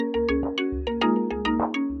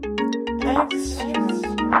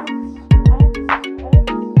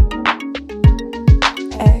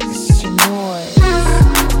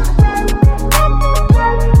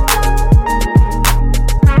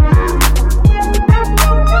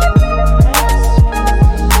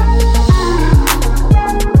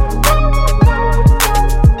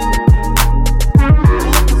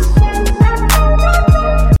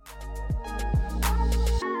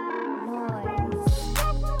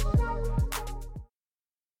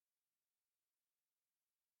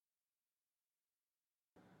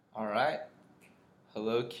Alright,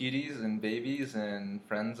 hello cuties and babies and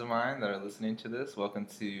friends of mine that are listening to this. Welcome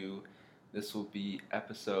to, this will be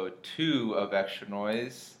episode 2 of Extra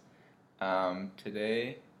Noise.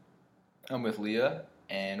 Today I'm with Leah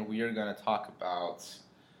and we are going to talk about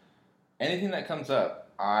anything that comes up.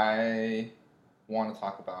 I want to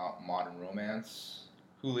talk about modern romance,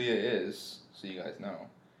 who Leah is, so you guys know,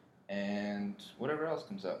 and whatever else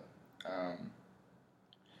comes up.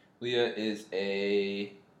 Leah is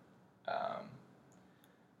I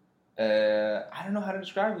don't know how to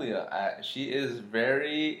describe Leah. She is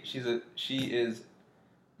very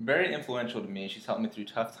influential to me. She's helped me through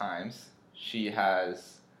tough times. She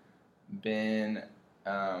has been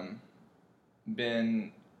a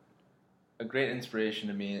great inspiration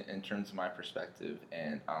to me in terms of my perspective,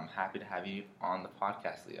 and I'm happy to have you on the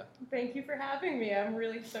podcast, Leah. Thank you for having me. I'm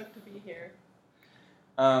really stoked to be here.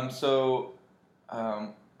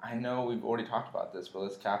 I know we've already talked about this, but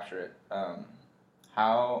let's capture it.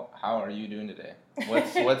 How are you doing today?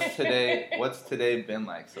 What's today been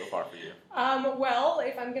like so far for you? Well,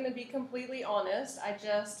 if I'm going to be completely honest, I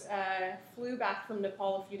just flew back from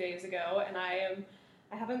Nepal a few days ago, and I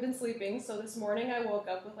haven't been sleeping. So this morning I woke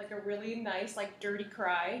up with like a really nice like dirty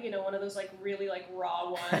cry, one of those like really like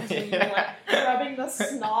raw ones where you're like rubbing the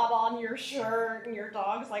snot on your shirt and your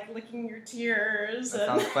dog's like licking your tears. That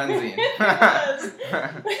sounds cleansing.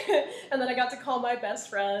 And then I got to call my best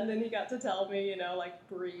friend, and he got to tell me, like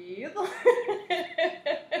breathe.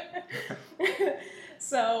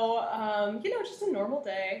 So, just a normal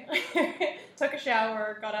day. Took a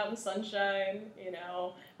shower, got out in the sunshine,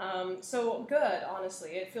 So good,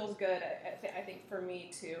 honestly. It feels good, I think, for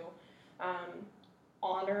me to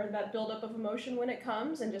honor that buildup of emotion when it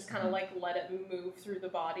comes and just kind of, like, let it move through the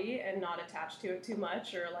body and not attach to it too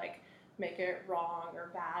much or, like, make it wrong or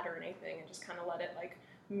bad or anything, and just kind of let it, like,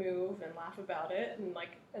 move and laugh about it and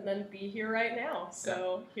then be here right now.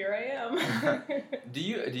 So Here I am. Do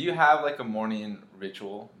you have like a morning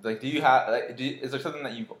ritual? Like, is there something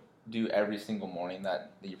that you do every single morning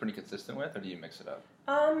that you're pretty consistent with, or do you mix it up?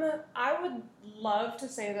 I would love to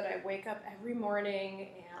say that I wake up every morning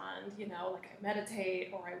and like I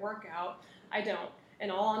meditate or I work out. I don't. In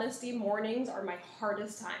all honesty, mornings are my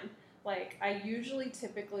hardest time. Like, I usually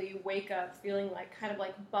typically wake up feeling like kind of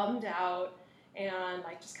like bummed out and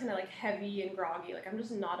like just kind of like heavy and groggy. Like, I'm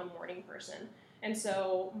just not a morning person. And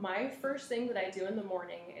so my first thing that I do in the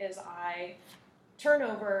morning is I turn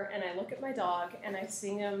over and I look at my dog and I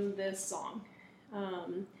sing him this song.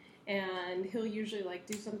 And he'll usually like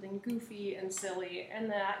do something goofy and silly, and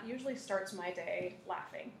that usually starts my day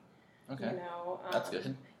laughing. Okay. That's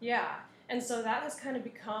good. Yeah. And so that has kind of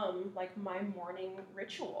become like my morning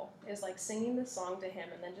ritual, is like singing this song to him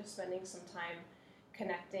and then just spending some time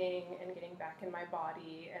connecting and getting back in my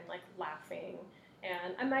body and like laughing.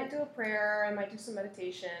 And I might do a prayer, I might do some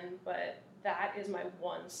meditation, but that is my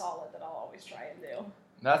one solid that I'll always try and do.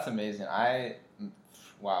 That's amazing.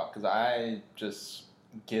 Because I just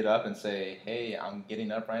get up and say, hey, I'm getting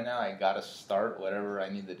up right now, I gotta start whatever I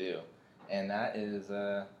need to do. And that is,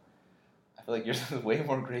 I feel like yours is way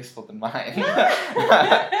more graceful than mine.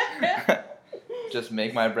 Just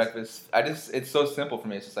make my breakfast. It's so simple for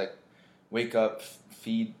me. It's just like, wake up,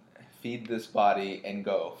 feed this body, and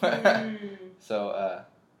go. So,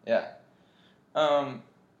 yeah.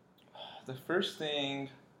 The first thing,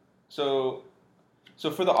 so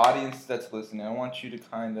for the audience that's listening, I want you to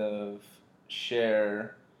kind of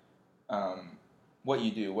share what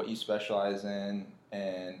you do, what you specialize in,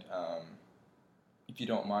 and if you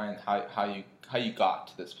don't mind, how you got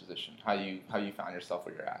to this position, how you found yourself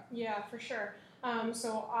where you're at. Yeah, for sure.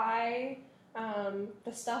 So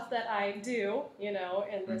the stuff that I do, in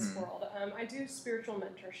this world, I do spiritual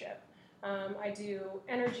mentorship. I do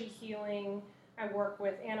energy healing. I work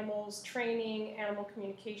with animals, training, animal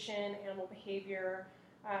communication, animal behavior,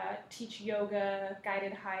 teach yoga,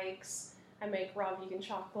 guided hikes. I make raw vegan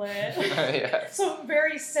chocolate. Yes. So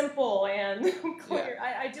very simple and clear.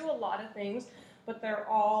 Yeah. I do a lot of things, but they're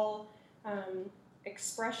all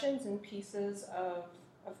expressions and pieces of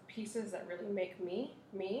pieces that really make me.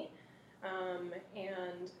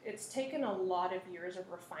 And it's taken a lot of years of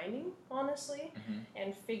refining, honestly,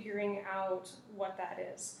 and figuring out what that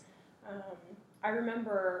is. I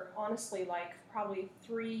remember, honestly, like probably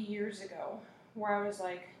 3 years ago, where I was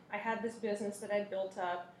like, I had this business that I'd built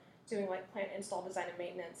up doing like plant install design and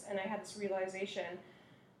maintenance, and I had this realization,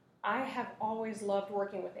 I have always loved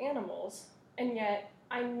working with animals, and yet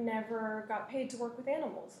I never got paid to work with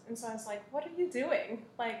animals. And so I was like, what are you doing?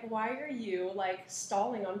 Like, why are you like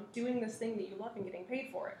stalling on doing this thing that you love and getting paid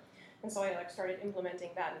for it? And so I like started implementing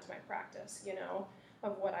that into my practice, you know,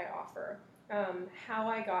 of what I offer. How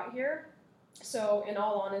I got here, so in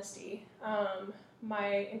all honesty,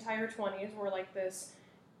 my entire 20s were like this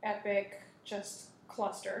epic just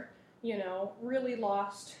cluster, you know, really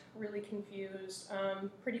lost, really confused,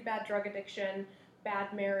 pretty bad drug addiction,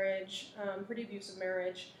 bad marriage, pretty abusive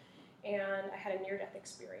marriage, and I had a near-death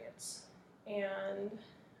experience. And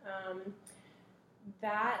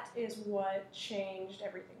that is what changed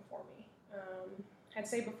everything for me. I'd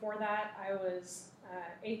say before that I was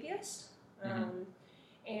atheist,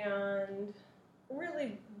 and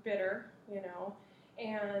really bitter, you know,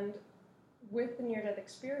 and with the near-death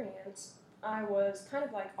experience, I was kind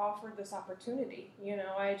of like offered this opportunity, you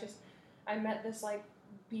know, I met this like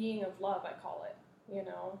being of love, I call it, you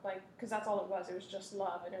know, like, because that's all it was just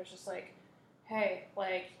love, and it was just like, hey,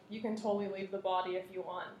 like, you can totally leave the body if you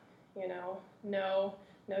want, you know, no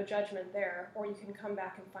judgment there, or you can come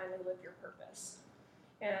back and finally live your purpose.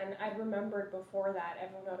 And I remembered before that,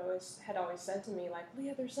 everyone had always said to me, like,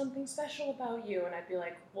 Leah, there's something special about you. And I'd be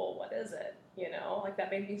like, well, what is it? You know, like,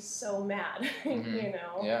 that made me so mad, you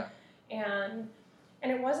know? Yeah. And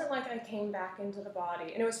it wasn't like I came back into the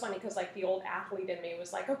body. And it was funny because, like, the old athlete in me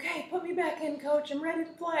was like, okay, put me back in, coach. I'm ready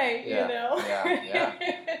to play, you know? Yeah.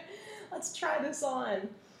 Let's try this on.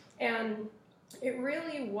 And it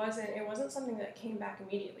really wasn't something that came back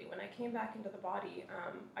immediately. When I came back into the body,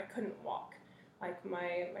 I couldn't walk. Like,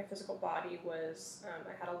 my physical body was,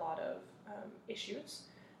 I had a lot of issues.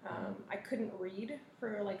 I couldn't read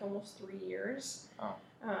for like almost 3 years. Oh.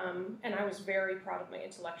 And I was very proud of my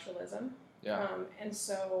intellectualism. Yeah. And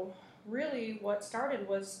so really what started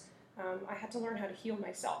was I had to learn how to heal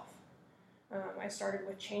myself. I started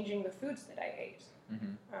with changing the foods that I ate.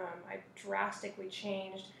 I drastically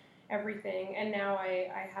changed everything, and now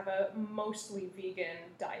I have a mostly vegan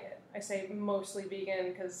diet. I say mostly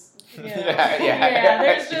vegan because, you know,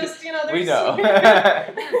 there's just, you know, there's we know.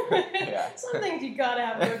 some things you gotta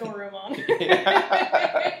have wiggle room on.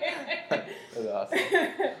 That's awesome.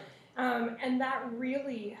 And that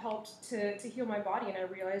really helped to heal my body, and I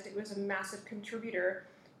realized it was a massive contributor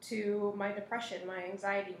to my depression, my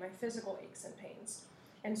anxiety, my physical aches and pains.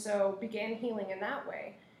 And so began healing in that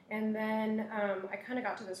way. And then I kind of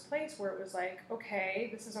got to this place where it was like, okay,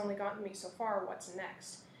 this has only gotten me so far, what's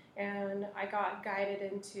next? And I got guided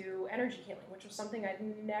into energy healing, which was something I'd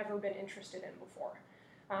never been interested in before.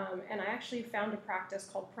 And I actually found a practice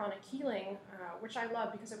called pranic healing, which I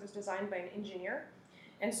love because it was designed by an engineer.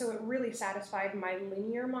 And so it really satisfied my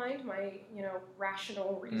linear mind, my, you know,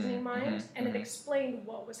 rational reasoning mind, and it explained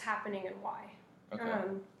what was happening and why. Okay.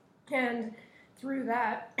 And through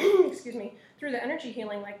that, through the energy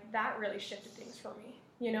healing, like, that really shifted things for me,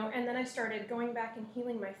 you know. And then I started going back and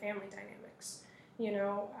healing my family dynamics, you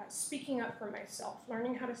know, speaking up for myself,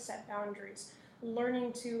 learning how to set boundaries,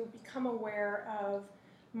 learning to become aware of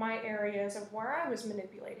my areas of where I was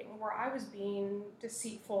manipulating, where I was being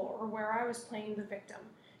deceitful, or where I was playing the victim.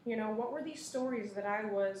 You know, what were these stories that I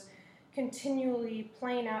was continually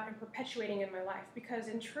playing out and perpetuating in my life? Because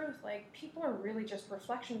in truth, like, people are really just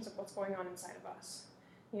reflections of what's going on inside of us,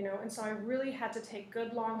 you know. And so I really had to take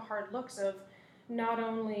good, long, hard looks of not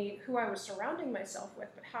only who I was surrounding myself with,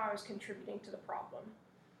 but how I was contributing to the problem.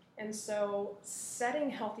 And so setting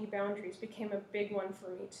healthy boundaries became a big one for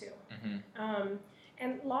me too.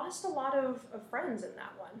 And lost a lot of friends in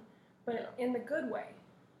that one, but in the good way,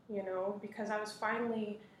 you know, because I was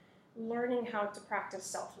finally learning how to practice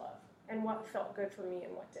self-love and what felt good for me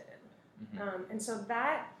and what didn't. And so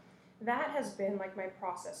that has been like my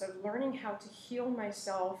process of learning how to heal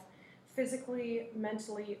myself physically,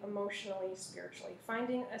 mentally, emotionally, spiritually,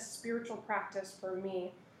 finding a spiritual practice for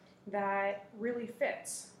me that really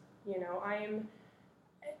fits. You know,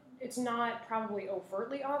 it's not probably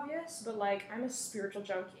overtly obvious, but like, I'm a spiritual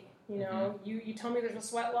junkie. You know, you tell me there's a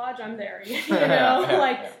sweat lodge, I'm there. You know,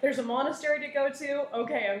 like, there's a monastery to go to,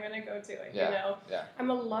 okay, I'm gonna go to it. You know,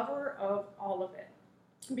 I'm a lover of all of it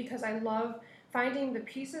because I love finding the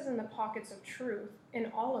pieces and the pockets of truth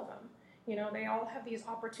in all of them. You know, they all have these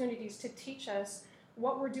opportunities to teach us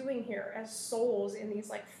what we're doing here as souls in these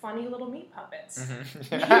like funny little meat puppets.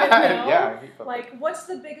 You know? Meat puppet. Like, what's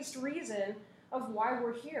the biggest reason of why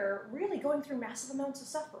we're here, really going through massive amounts of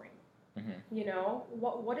suffering. You know,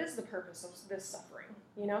 what is the purpose of this suffering?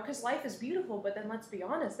 You know, because life is beautiful, but then let's be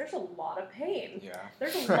honest, there's a lot of pain. Yeah.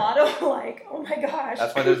 There's a lot of like, oh my gosh.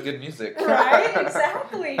 That's why there's good music. Right?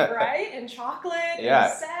 Exactly. Right? And chocolate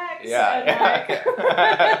and sex and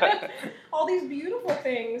like all these beautiful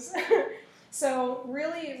things. So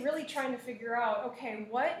really, really trying to figure out, okay,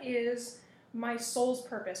 what is my soul's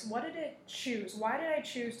purpose? What did it choose? Why did I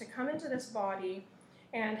choose to come into this body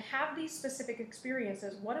and have these specific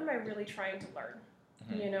experiences? What am I really trying to learn?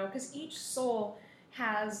 You know, because each soul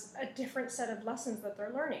has a different set of lessons that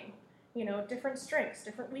they're learning, you know, different strengths,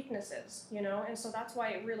 different weaknesses, you know, and so that's why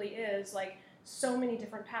it really is like so many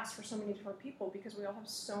different paths for so many different people, because we all have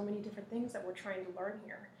so many different things that we're trying to learn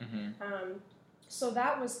here. So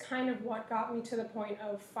that was kind of what got me to the point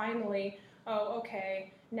of finally, oh,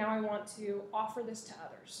 okay, now I want to offer this to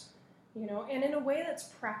others, you know, and in a way that's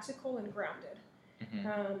practical and grounded.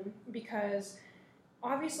 Because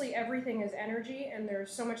obviously everything is energy, and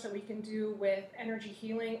there's so much that we can do with energy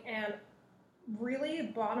healing, and really,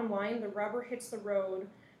 bottom line, the rubber hits the road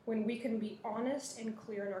when we can be honest and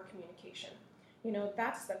clear in our communication. You know,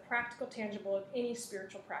 that's the practical, tangible of any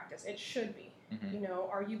spiritual practice. It should be. You know,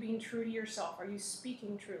 are you being true to yourself? Are you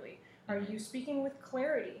speaking truly? Are you speaking with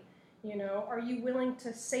clarity? You know, are you willing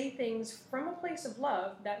to say things from a place of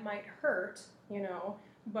love that might hurt, you know,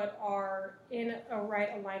 but are in a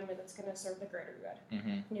right alignment that's going to serve the greater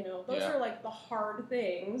good? You know, those are like the hard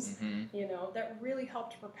things, you know, that really help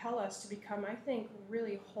to propel us to become, I think,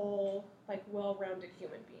 really whole, like well-rounded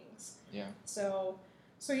human beings. So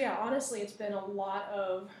yeah, honestly, it's been a lot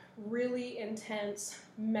of really intense,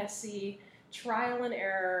 messy, trial and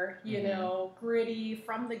error, you know, gritty,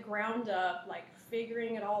 from the ground up, like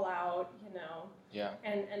figuring it all out, you know,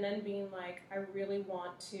 and then being like, I really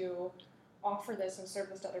want to offer this and serve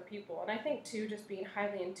this to other people. And I think too, just being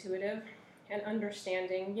highly intuitive and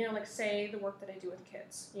understanding, you know, like say the work that I do with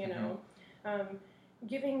kids, you know,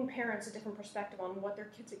 giving parents a different perspective on what their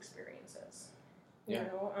kids' experience is, you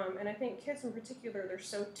know, and I think kids in particular, they're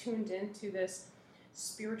so tuned into this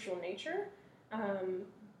spiritual nature,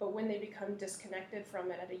 but when they become disconnected from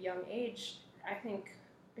it at a young age, I think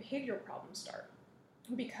behavioral problems start,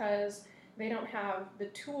 because they don't have the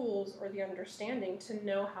tools or the understanding to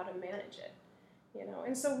know how to manage it, you know.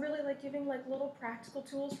 And so really like giving like little practical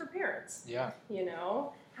tools for parents. You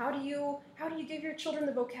know, how do you give your children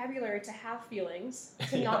the vocabulary to have feelings,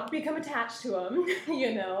 to not become attached to them,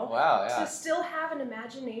 you know, to still have an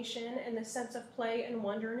imagination and the sense of play and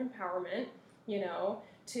wonder and empowerment, you know,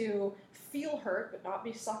 to feel hurt but not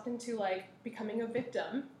be sucked into like becoming a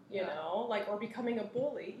victim, you know, like, or becoming a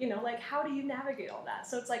bully, you know, like how do you navigate all that?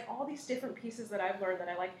 So it's like all these different pieces that I've learned that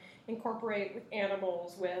I like incorporate with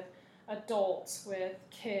animals, with adults, with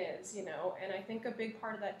kids, you know. And I think a big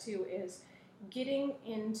part of that too is getting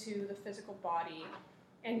into the physical body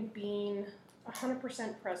and being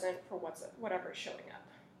 100% present for whatever's showing up.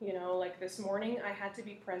 You know, like this morning I had to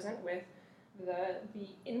be present with the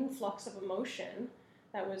influx of emotion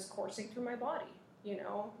that was coursing through my body. You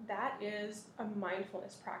know, that is a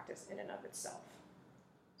mindfulness practice in and of itself.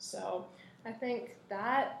 So I think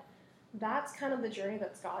that's kind of the journey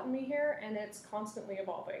that's gotten me here, and it's constantly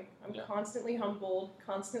evolving. I'm constantly humbled,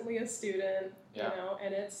 constantly a student, you know,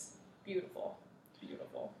 and it's beautiful.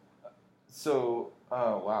 Beautiful. So,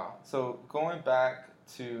 wow. So going back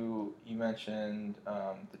to, you mentioned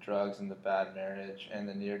the drugs and the bad marriage and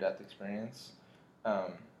the near-death experience.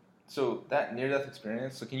 So that near-death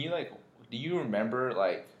experience, so can you like, do you remember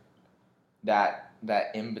like that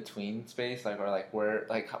in-between space, like, or like where,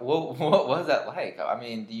 like what was that like? I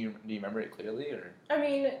mean, do you remember it clearly, or? I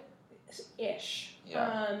mean, ish.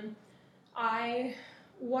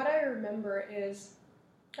 What I remember is,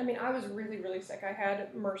 I mean, I was really, really sick. I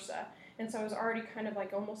had MRSA, and so I was already kind of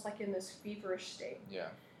like almost like in this feverish state.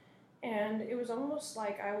 And it was almost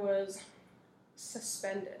like I was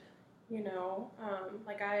suspended, you know,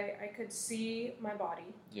 like I could see my body.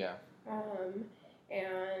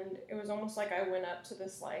 And it was almost like I went up to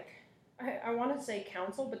this, like, I want to say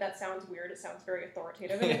council, but that sounds weird. It sounds very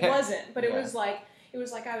authoritative, and it wasn't. But it was like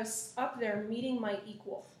I was up there meeting my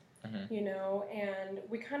equal, you know, and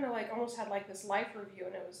we kind of like almost had like this life review,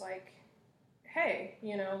 and it was like, hey,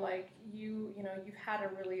 you know, like you know, you've had a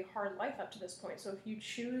really hard life up to this point. So if you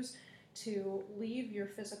choose to leave your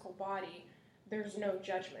physical body, there's no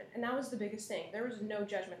judgment. And that was the biggest thing. There was no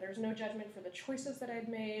judgment. There was no judgment for the choices that I'd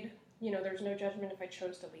made. You know, there's no judgment if I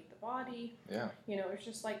chose to leave the body. You know, it's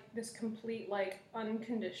just like this complete, like,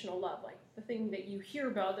 unconditional love. Like, the thing that you hear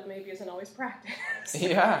about that maybe isn't always practiced.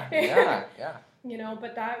 You know,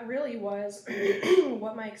 but that really was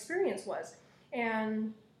what my experience was.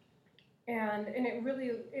 And it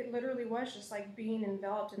literally was just like being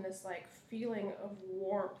enveloped in this like feeling of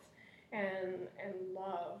warmth and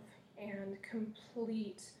love and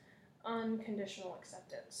complete unconditional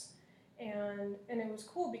acceptance. And it was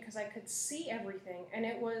cool because I could see everything, and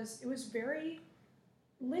it was very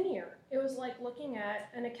linear. It was like looking at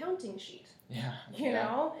an accounting sheet. Yeah. You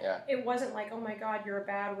know? Yeah. It wasn't like, oh my God, you're a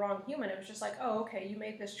bad, wrong human. It was just like, oh, okay, you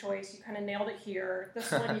made this choice. You kind of nailed it here.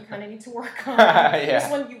 This one you kind of need to work on. This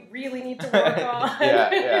one you really need to work on.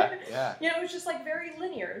 Yeah. You know, it was just like very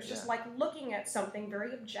linear. It was just like looking at something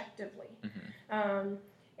very objectively. Mm-hmm.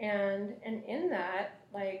 And in that,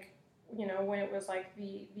 like, you know, when it was like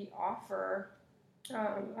the offer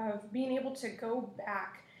of being able to go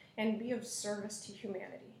back and be of service to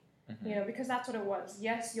humanity. Mm-hmm. You know, because that's what it was.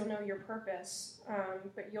 Yes, you'll know your purpose,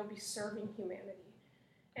 but you'll be serving humanity.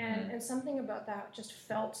 And something about that just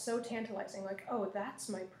felt so tantalizing, like, oh, that's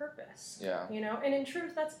my purpose. Yeah. You know, and in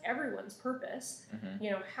truth, that's everyone's purpose. Mm-hmm.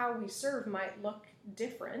 You know, how we serve might look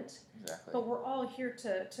different. Exactly. But we're all here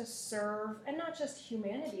to serve, and not just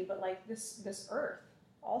humanity, but like this earth,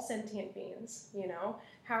 all sentient beings, you know.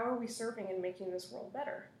 How are we serving and making this world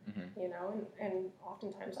better? Mm-hmm. You know, and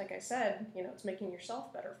oftentimes, like I said, you know, it's making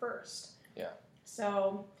yourself better first. Yeah.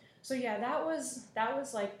 So yeah, that was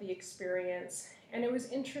like the experience. And it was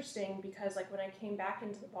interesting because like when I came back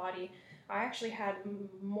into the body, I actually had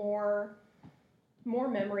more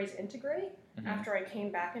memories integrate after I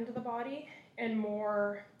came back into the body, and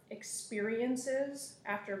more experiences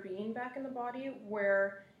after being back in the body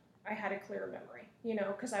where I had a clearer memory, you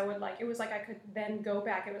know, because I would like, it was like I could then go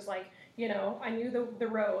back. It was like, you know, I knew the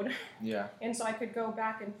road. Yeah. And so I could go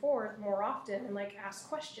back and forth more often and like ask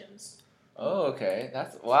questions. Oh, okay.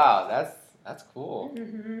 That's cool.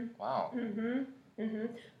 Mm-hmm. Wow. Mm-hmm. Mm-hmm.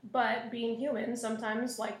 But being human,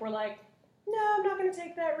 sometimes like we're like, no, I'm not going to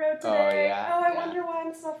take that road today. I wonder why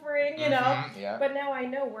I'm suffering, you know. Yeah. But now I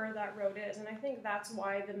know where that road is, and I think that's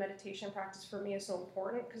why the meditation practice for me is so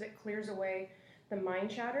important, because it clears away the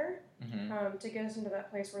mind chatter, to get us into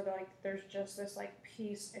that place where like there's just this like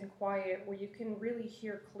peace and quiet where you can really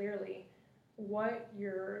hear clearly what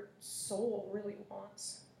your soul really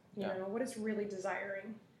wants, you know, what it's really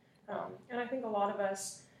desiring. And I think a lot of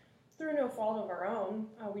us, through no fault of our own,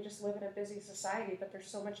 we just live in a busy society, but there's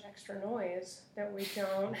so much extra noise that we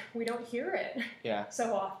don't hear it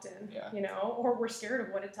so often, you know, or we're scared of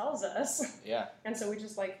what it tells us. Yeah. And so we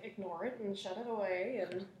just like ignore it and shut it away.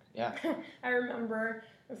 And I remember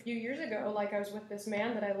a few years ago, like I was with this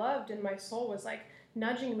man that I loved, and my soul was like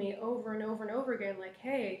nudging me over and over and over again, like,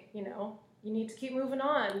 hey, you know, you need to keep moving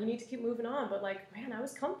on. You need to keep moving on. But like, man, I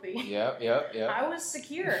was comfy. Yep. I was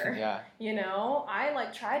secure. You know, I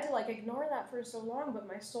like tried to like ignore that for so long, but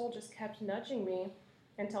my soul just kept nudging me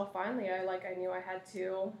until finally I knew I had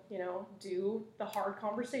to, you know, do the hard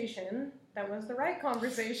conversation. That was the right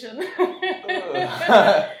conversation.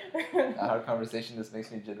 A hard conversation just makes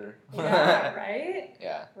me jitter. Yeah, right?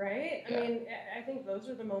 Yeah. Right? I mean, I think those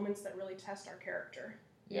are the moments that really test our character.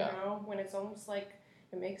 You know, when it's almost like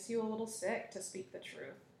it makes you a little sick to speak the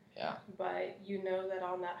truth. Yeah. But you know that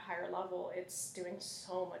on that higher level, it's doing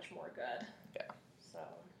so much more good. Yeah. So.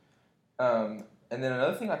 And then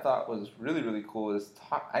another thing I thought was really, really cool is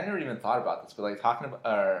I never even thought about this, but like talking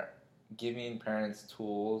about giving parents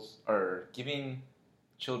tools or giving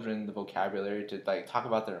children the vocabulary to like talk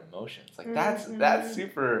about their emotions. Like that's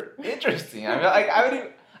super interesting. I mean, like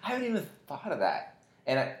I haven't even thought of that,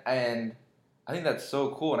 and I think that's so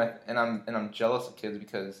cool, and I'm jealous of kids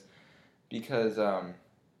because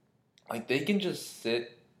like they can just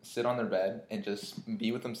sit on their bed and just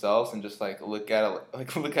be with themselves and just like look at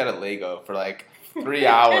a Lego for like 3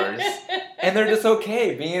 hours, and they're just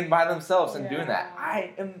okay being by themselves and doing that.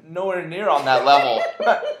 I am nowhere near on that level.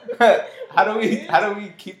 How do we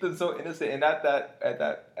keep them so innocent and at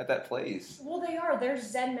that place? Well, they're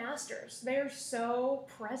Zen masters. They're so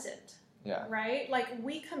present. Yeah. Right? Like,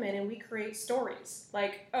 we come in and we create stories.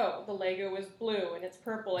 Like, oh, the Lego is blue and it's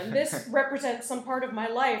purple, and this represents some part of my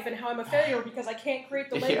life and how I'm a failure because I can't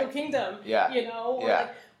create the Lego kingdom. Yeah. You know? Or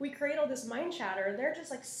like, we create all this mind chatter, and they're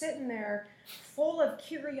just like sitting there full of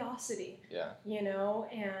curiosity. Yeah. You know,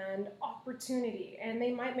 and opportunity. And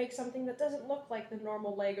they might make something that doesn't look like the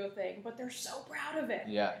normal Lego thing, but they're so proud of it.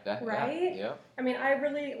 Yeah. Right? Yeah. I mean, I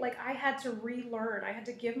had to relearn. I had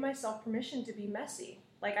to give myself permission to be messy.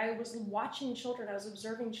 Like, I was watching children, I was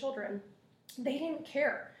observing children. They didn't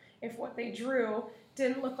care if what they drew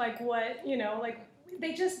didn't look like what, you know, like,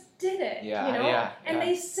 they just did it, you know? And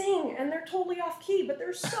they sing, and they're totally off key, but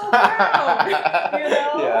they're so proud, you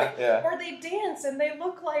know? Or they dance, and they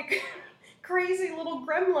look like crazy little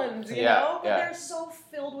gremlins, you know? But they're so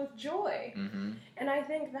filled with joy. Mm-hmm. And I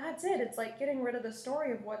think that's it. It's like getting rid of the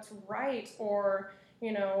story of what's right or,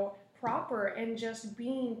 you know, proper and just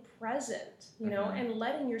being present, you know, and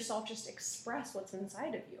letting yourself just express what's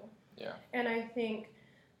inside of you. Yeah. And I think,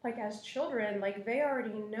 like, as children, like, they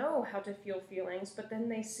already know how to feel feelings, but then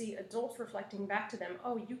they see adults reflecting back to them,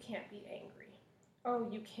 oh, you can't be angry. Oh,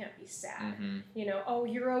 you can't be sad. You know, oh,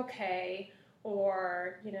 you're okay.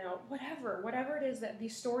 Or, you know, whatever it is that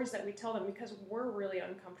these stories that we tell them, because we're really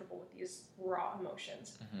uncomfortable with these raw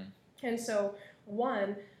emotions. And so,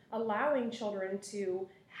 one, allowing children to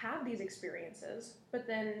have these experiences, but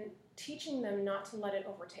then teaching them not to let it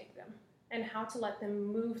overtake them and how to let them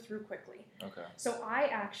move through quickly. Okay. So I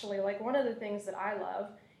actually, like, one of the things that I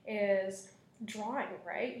love is drawing,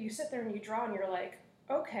 right? You sit there and you draw and you're like,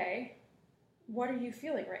 okay, what are you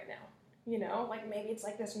feeling right now? You know, like maybe it's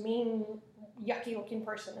like this mean, yucky looking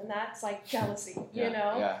person and that's like jealousy, you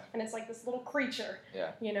know? Yeah. And it's like this little creature,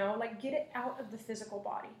 you know, like get it out of the physical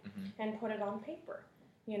body and put it on paper.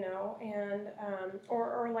 You know, and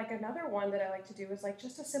or like another one that I like to do is like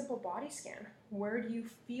just a simple body scan. Where do you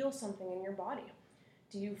feel something in your body?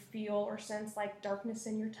 Do you feel or sense like darkness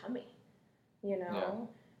in your tummy? You know,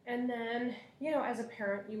 and then, you know, as a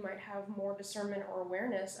parent, you might have more discernment or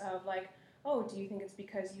awareness of like, oh, do you think it's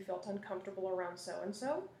because you felt uncomfortable around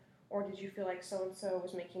so-and-so? Or did you feel like so-and-so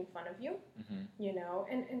was making fun of you? You know,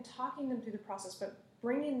 and talking them through the process, but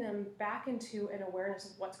bringing them back into an awareness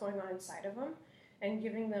of what's going on inside of them and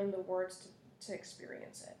giving them the words to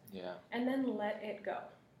experience it. Yeah. And then let it go,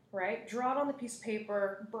 right? Draw it on the piece of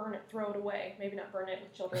paper, burn it, throw it away. Maybe not burn it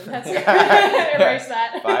with children. That's erase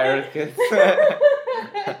that. Fire kids.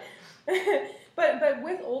 But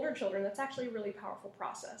with older children, that's actually a really powerful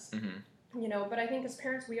process. You know, but I think as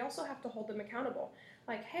parents, we also have to hold them accountable.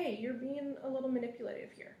 Like, hey, you're being a little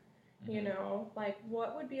manipulative here. You know, like,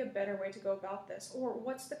 what would be a better way to go about this? Or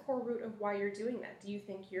what's the core root of why you're doing that? Do you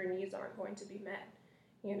think your needs aren't going to be met?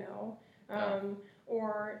 You know?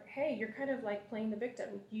 Or, hey, you're kind of like playing the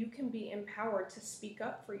victim. You can be empowered to speak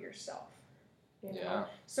up for yourself. You know?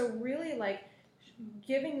 So really, like,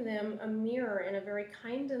 giving them a mirror in a very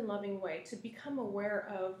kind and loving way to become aware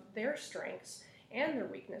of their strengths and their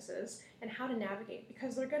weaknesses and how to navigate.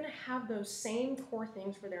 Because they're going to have those same core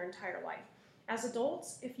things for their entire life. As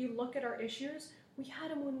adults, if you look at our issues, we had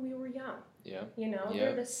them when we were young. Yeah. You know,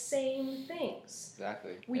 they're the same things.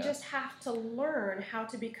 Exactly. We just have to learn how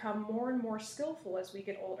to become more and more skillful as we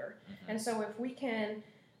get older. And so if we can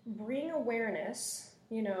bring awareness,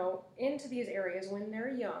 you know, into these areas when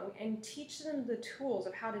they're young and teach them the tools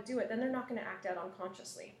of how to do it, then they're not going to act out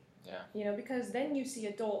unconsciously. Yeah. You know, because then you see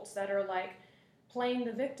adults that are like playing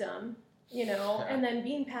the victim, you know, and then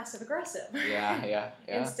being passive aggressive.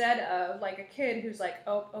 Instead of like a kid who's like,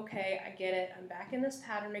 oh, okay, I get it. I'm back in this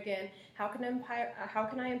pattern again. How can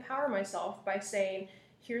I empower myself by saying,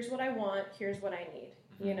 here's what I want, here's what I need,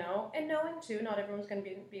 you know, and knowing too, not everyone's going to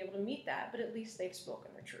be able to meet that, but at least they've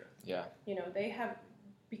spoken their truth. Yeah. You know, they have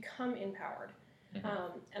become empowered.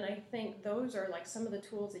 And I think those are like some of the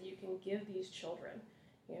tools that you can give these children,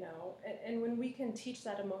 you know, and when we can teach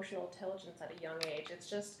that emotional intelligence at a young age,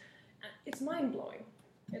 it's mind-blowing.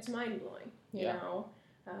 It's mind-blowing, you know,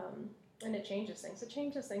 and it changes things. It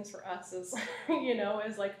changes things for us as, you know,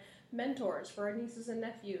 as like mentors for our nieces and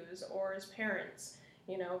nephews or as parents,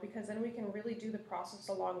 you know, because then we can really do the process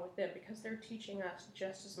along with them because they're teaching us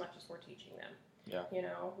just as much as we're teaching them. Yeah. You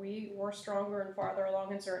know, we're stronger and farther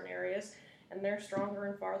along in certain areas, and they're stronger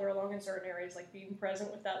and farther along in certain areas, like being present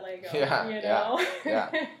with that Lego, you know?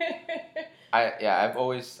 I've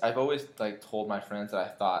always like told my friends that I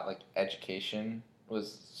thought like education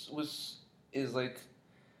is like,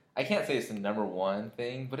 I can't say it's the number one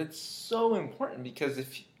thing, but it's so important because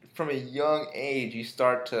if from a young age you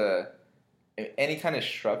start to any kind of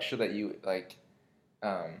structure that you like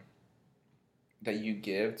that you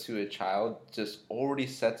give to a child just already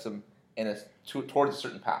sets them in towards a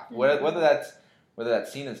certain path, whether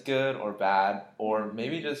that's seen as good or bad, or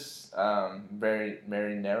maybe just very,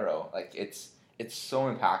 very narrow. Like it's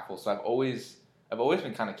so impactful. So I've always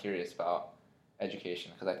been kind of curious about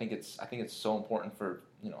education because I think it's so important for,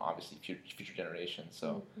 you know, obviously future generations.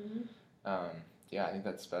 So I think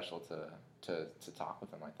that's special to talk with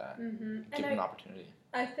them like that. Give them an opportunity.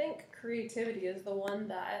 I think creativity is the one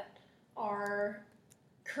that our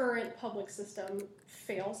current public system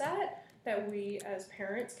fails at, that we as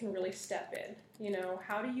parents can really step in. You know,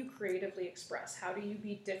 how do you creatively express? How do you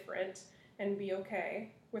be different and be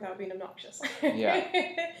okay without being obnoxious?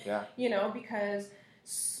 You know, because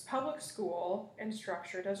public school and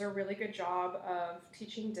structure does a really good job of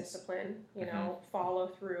teaching discipline, follow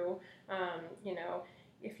through,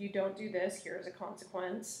 if you don't do this, here's a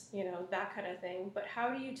consequence, that kind of thing. But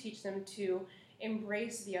how do you teach them to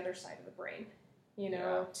embrace the other side of the brain,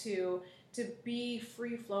 to be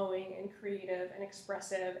free-flowing and creative and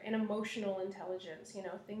expressive and emotional intelligence,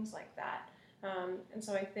 things like that. And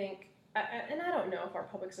so I think, and I don't know if our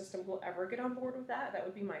public system will ever get on board with that. That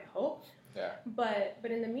would be my hope. Yeah. But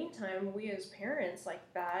in the meantime, we as parents like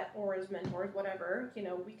that, or as mentors, whatever,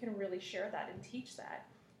 we can really share that and teach that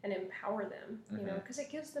and empower them, because it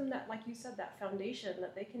gives them that, like you said, that foundation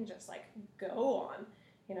that they can just like go on,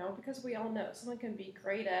 because we all know someone can be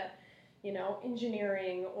great at,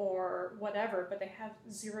 engineering or whatever, but they have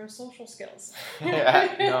zero social skills.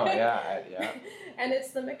 Yeah. And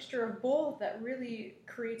it's the mixture of both that really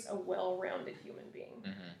creates a well-rounded human being.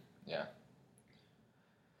 Mm-hmm. Yeah.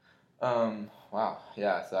 Wow.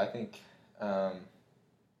 Yeah. So I think I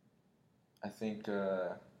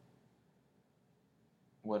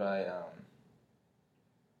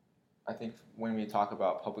think when we talk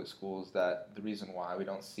about public schools, that the reason why we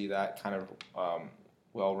don't see that kind of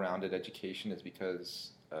well-rounded education is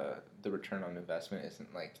because the return on investment isn't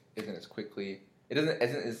as quickly. It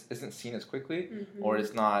isn't seen as quickly, or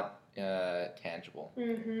it's not tangible.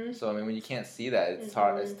 Mm-hmm. So I mean, when you can't see that, it's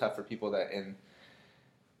hard. It's tough for people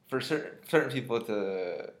for certain people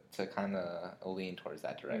to kind of lean towards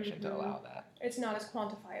that direction, to allow that. It's not as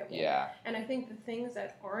quantifiable. Yeah. And I think the things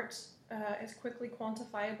that aren't as quickly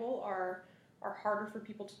quantifiable are harder for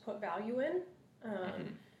people to put value in.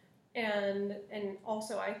 And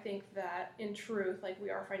also I think that in truth, like, we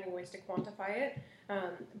are finding ways to quantify it.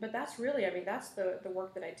 But that's really, that's the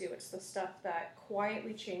work that I do. It's the stuff that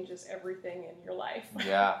quietly changes everything in your life.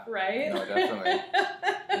 Yeah. Right? No, definitely.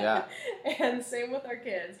 Yeah. And same with our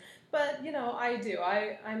kids. But,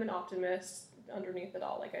 I'm an optimist underneath it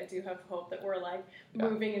all. Like, I do have hope that we're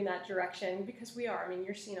moving in that direction, because we are.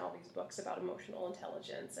 You're seeing all these books about emotional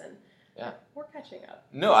intelligence, and we're catching up.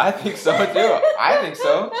 No, I think so too. I think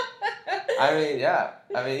so.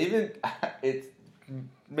 Even it's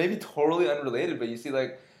maybe totally unrelated, but you see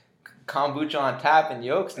kombucha on tap and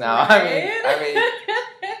yolks now. Right?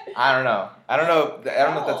 I don't know. I don't know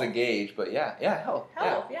if that's a gauge, but health.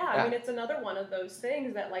 Yeah. It's another one of those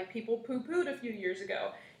things that people poo-pooed a few years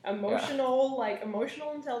ago. Emotional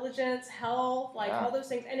intelligence, health, all those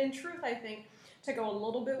things. And in truth, I think, to go a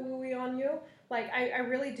little bit woo-wee on you, I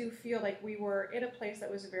really do feel like we were in a place that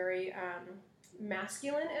was very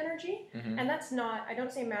masculine energy. Mm-hmm. And that's not, I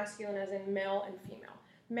don't say masculine as in male and female.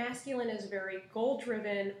 Masculine is very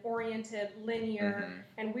goal-driven, oriented, linear,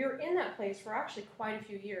 and we were in that place for actually quite a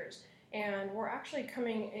few years. And we're actually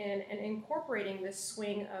coming in and incorporating this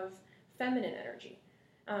swing of feminine energy.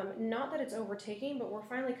 Not that it's overtaking, but we're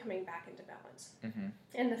finally coming back into balance. Mm-hmm.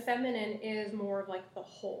 And the feminine is more of the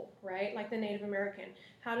whole, right? Like the Native American.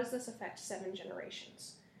 How does this affect 7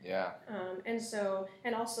 generations? Yeah. And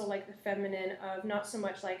also the feminine of not so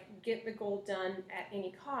much get the goal done at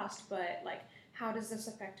any cost, but how does this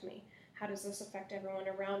affect me? How does this affect everyone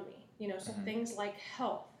around me? So things like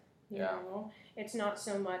health, you know, it's not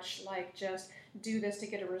so much just do this to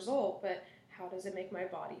get a result, but how does it make my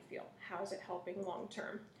body feel? How is it helping long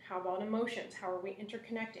term? How about emotions? How are we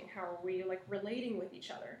interconnecting? How are we relating with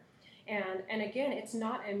each other? And again, it's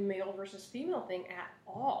not a male versus female thing at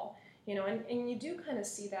all. And you do kind of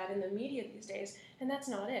see that in the media these days, and that's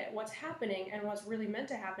not it. What's happening, and what's really meant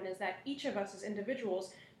to happen, is that each of us as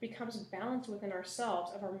individuals becomes balanced within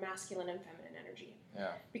ourselves of our masculine and feminine energy.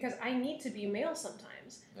 Yeah. Because I need to be male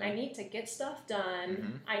sometimes. Yeah. I need to get stuff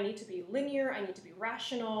done. I need to be linear. I need to be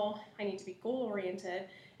rational. I need to be goal-oriented.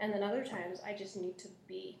 And then other times, I just need to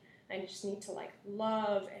be. I just need to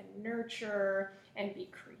love and nurture and be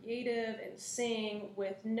creative and sing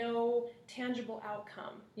with no tangible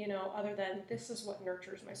outcome, other than this is what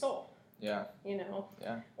nurtures my soul. Yeah.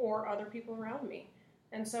 Or other people around me.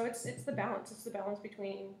 And so it's the balance. It's the balance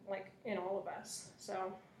between in all of us.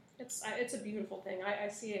 So it's a beautiful thing. I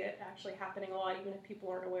see it actually happening a lot, even if people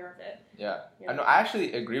aren't aware of it. Yeah. I know. I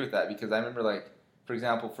actually agree with that, because I remember for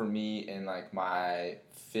example, for me in my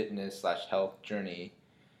fitness/health journey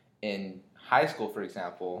in high school, for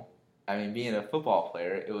example, being a football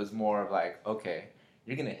player, it was more of okay,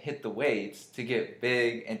 you're going to hit the weights to get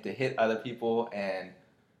big and to hit other people. And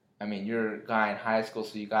you're a guy in high school,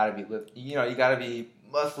 so you got to be you got to be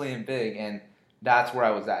muscly and big. And that's where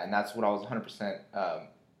I was at. And that's what I was 100%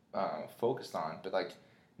 focused on. But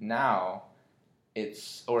now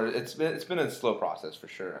it's been a slow process for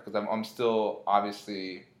sure. Because I'm still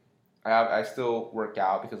obviously, I still work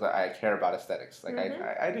out because I care about aesthetics.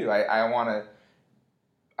 I do. I want to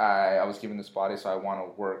I was given this body, so I want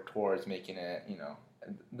to work towards making it,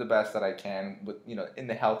 the best that I can with, in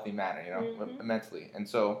the healthy manner, mentally. And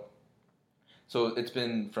so it's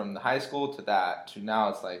been from the high school to that to now.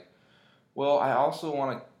 It's like, well, I also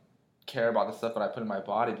want to care about the stuff that I put in my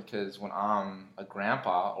body, because when I'm a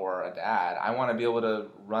grandpa or a dad, I want to be able to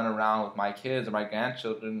run around with my kids or my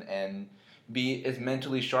grandchildren and be as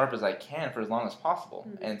mentally sharp as I can for as long as possible.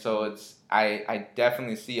 Mm-hmm. And so I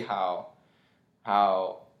definitely see how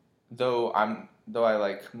though I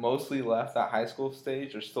like mostly left that high school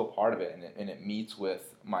stage, there's still part of it, and it meets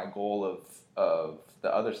with my goal of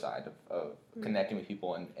the other side of mm-hmm. connecting with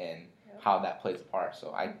people and how that plays a part.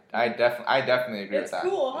 So I definitely agree with that.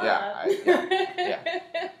 It's cool, huh?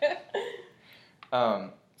 Yeah.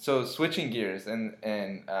 So switching gears and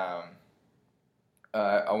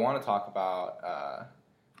I want to talk about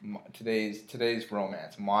today's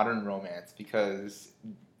romance, modern romance, because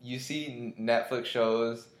you see Netflix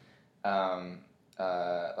shows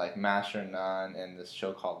like Master and None and this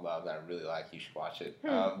show called Love that I really like. You should watch it.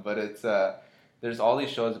 But it's there's all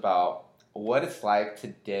these shows about what it's like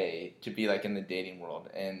today to be like in the dating world,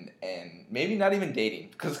 and maybe not even dating,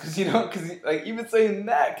 because like even saying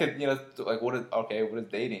that could like what is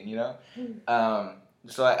dating,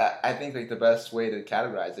 so I think like the best way to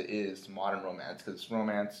categorize it is modern romance, because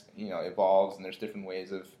romance evolves, and there's different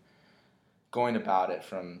ways of going about it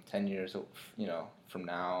from 10 years from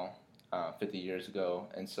now, 50 years ago.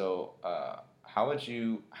 And so how would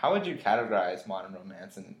you categorize modern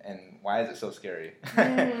romance, and why is it so scary?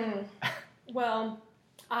 Well,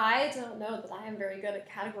 I don't know that I am very good at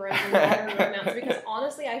categorizing modern romance, because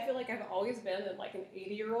honestly, I feel like I've always been in like an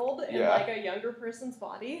 80-year-old in like a younger person's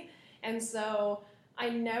body, and so I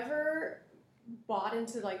never bought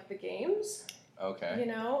into like the games. Okay.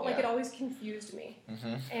 Like it always confused me.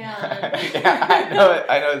 Mm-hmm. And yeah,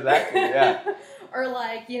 I know exactly. Yeah. Or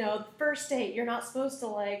like, first date, you're not supposed to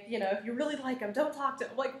like, if you really like them, don't talk to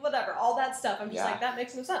them, like whatever, all that stuff. I'm just like, that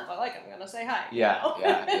makes no sense. I like them, I'm gonna say hi.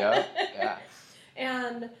 Yeah.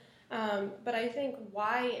 And but I think,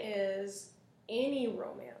 why is any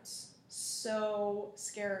romance so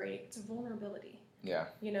scary? It's a vulnerability. Yeah.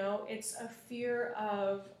 It's a fear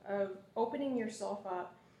of opening yourself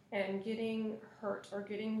up and getting hurt or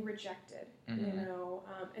getting rejected, mm-hmm.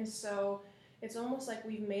 And so it's almost like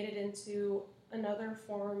we've made it into another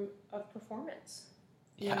form of performance,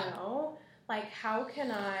 like how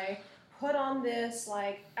can I put on this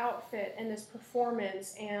like outfit and this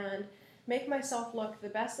performance and make myself look the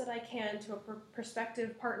best that I can to a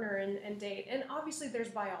prospective partner and date. And obviously there's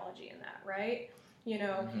biology in that, right?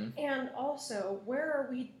 Mm-hmm. And also, where are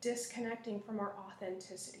we disconnecting from our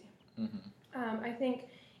authenticity? Mm-hmm. I think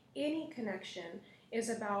any connection is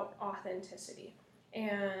about authenticity.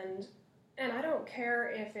 And I don't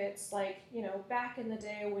care if it's like, back in the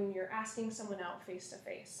day when you're asking someone out face to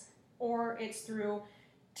face, or it's through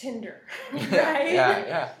Tinder, right?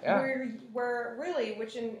 Yeah. Where really,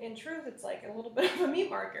 which in truth, it's like a little bit of a meat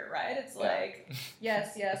market, right? It's like,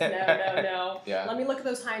 yes, no. Yeah. Let me look at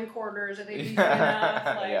those hindquarters. Are they beefy enough?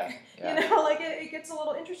 Like, like it gets a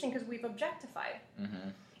little interesting because we've objectified. Mm-hmm.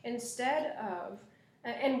 Instead of,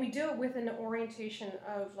 and we do it with an orientation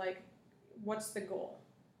of like, what's the goal,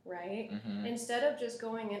 right? Mm-hmm. Instead of just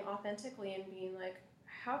going in authentically and being like,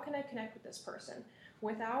 how can I connect with this person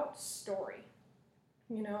without story?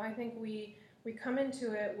 I think we come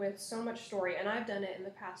into it with so much story, and I've done it in the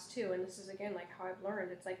past too, and this is again like how I've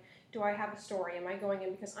learned. It's like, do I have a story? Am I going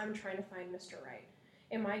in because I'm trying to find Mr. Right?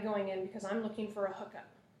 Am I going in because I'm looking for a hookup?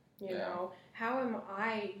 How am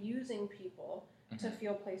I using people to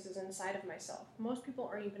feel places inside of myself? Most people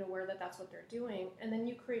aren't even aware that that's what they're doing, and then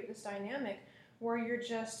you create this dynamic where you're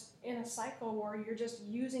just in a cycle where you're just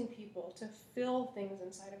using people to fill things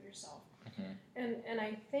inside of yourself. And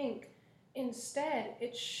I think instead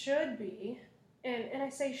it should be, and I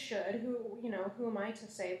say should, who am I to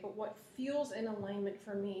say, but what feels in alignment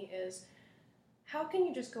for me is, how can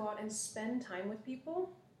you just go out and spend time with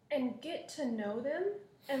people and get to know them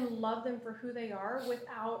and love them for who they are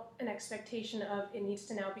without an expectation of it needs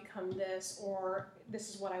to now become this, or this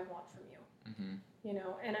is what I want from you.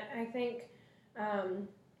 And I think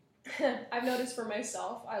I've noticed for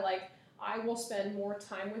myself, I will spend more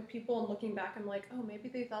time with people, and looking back, I'm like, oh, maybe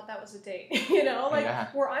they thought that was a date,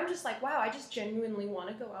 where I'm just like, wow, I just genuinely want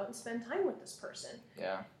to go out and spend time with this person.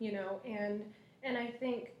 And I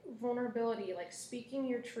think vulnerability, like speaking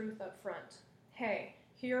your truth up front. Hey,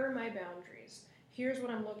 here are my boundaries. Here's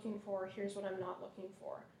what I'm looking for. Here's what I'm not looking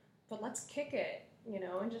for. But let's kick it,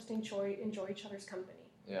 and just enjoy each other's company.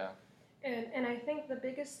 Yeah. And I think the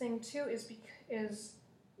biggest thing too is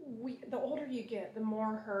the older you get, the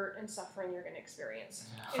more hurt and suffering you're going to experience.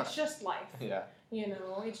 It's just life. Yeah. You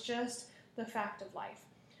know, it's just the fact of life.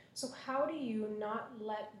 So how do you not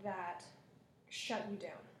let that shut you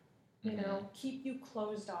down? You know, keep you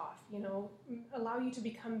closed off, you know, allow you to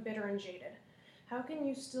become bitter and jaded? How can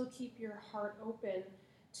you still keep your heart open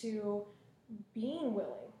to being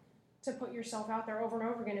willing to put yourself out there over and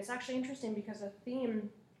over again? It's actually interesting because a theme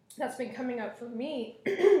that's been coming up for me,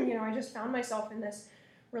 you know, I just found myself in this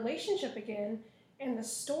relationship again, and the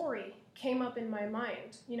story came up in my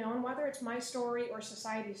mind, you know, and whether it's my story or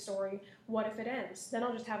society's story, what if it ends? Then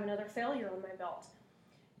I'll just have another failure on my belt.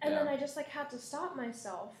 And then I just like had to stop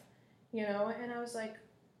myself, you know, and I was like,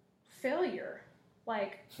 failure,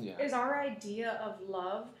 like, is our idea of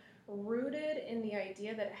love rooted in the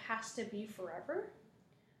idea that it has to be forever?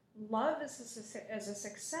 Love is a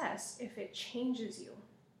success if it changes you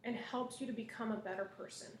and helps you to become a better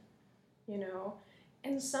person, you know?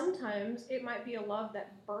 And sometimes it might be a love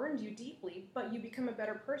that burned you deeply, but you become a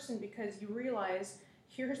better person because you realize,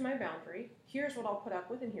 here's my boundary, here's what I'll put up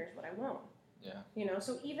with, and here's what I won't. Yeah. You know,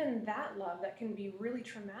 so even that love that can be really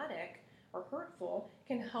traumatic or hurtful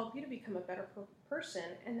can help you to become a better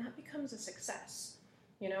person, and that becomes a success,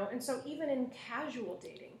 you know? And so even in casual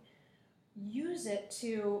dating, use it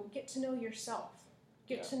to get to know yourself,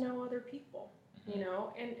 get to know other people, you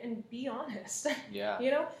know, and be honest. Yeah.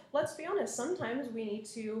 You know, let's be honest, sometimes we need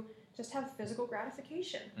to just have physical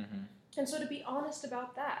gratification. And so to be honest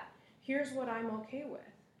about that, here's what I'm okay with,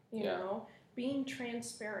 you know, being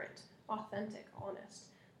transparent, authentic, honest.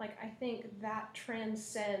 Like, I think that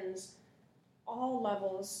transcends all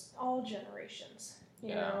levels, all generations,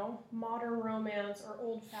 you know, modern romance or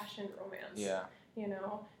old-fashioned romance. You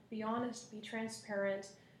know, be honest, be transparent,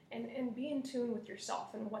 and be in tune with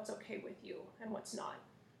yourself and what's okay with you and what's not.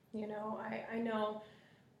 You know, I know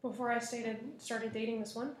before I started dating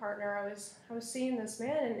this one partner, I was seeing this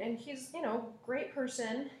man, and he's, you know, great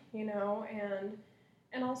person, you know, and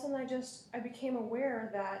all of a sudden I became aware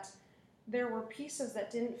that there were pieces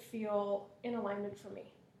that didn't feel in alignment for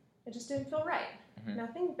me. It just didn't feel right.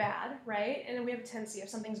 Nothing bad, right? And then we have a tendency, if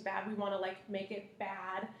something's bad, we want to like make it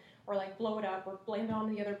bad or like blow it up or blame it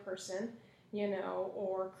on the other person, you know,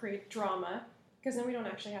 or create drama, because then we don't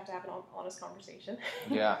actually have to have an honest conversation.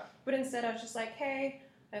 But instead I was just like, hey,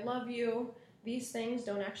 I love you. These things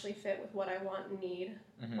don't actually fit with what I want and need.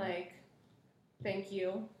 Like, thank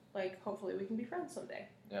you. Like, hopefully we can be friends someday.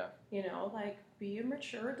 You know, like, be a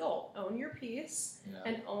mature adult. Own your peace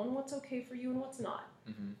and own what's okay for you and what's not.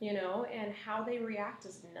 You know, and how they react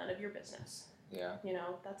is none of your business. You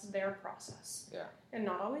know, that's their process. And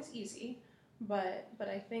not always easy, but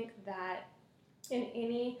I think that in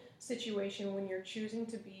any situation when you're choosing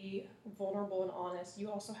to be vulnerable and honest, you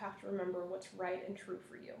also have to remember what's right and true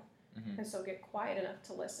for you. And so get quiet enough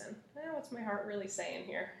to listen. What's my heart really saying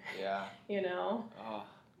here? You know?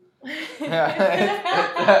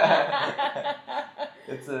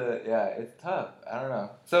 It's tough. I don't know.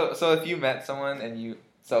 So if you met someone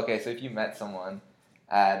so if you met someone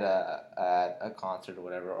at a concert or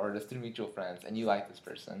whatever, or just through mutual friends, and you like this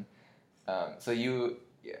person, so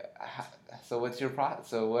what's your process?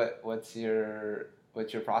 So what's your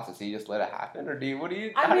process? Do you just let it happen, or how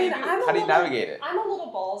do you navigate it? I'm a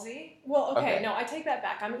little ballsy. Well, no, I take that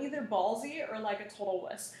back. I'm either ballsy or like a total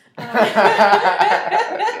wuss.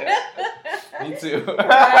 Me too.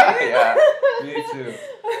 Right? Me too.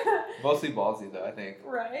 Mostly ballsy though, I think.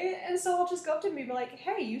 Right? And so I'll just go up to him and be like,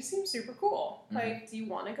 hey, you seem super cool. Like, do you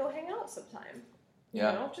want to go hang out sometime? You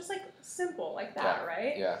know, just like simple like that,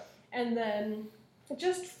 right? And then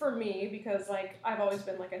just for me, because like I've always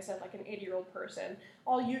been, like I said, like an 80-year-old person,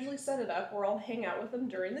 I'll usually set it up where I'll hang out with them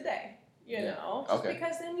during the day. You know, just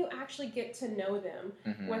because then you actually get to know them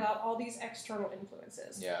without all these external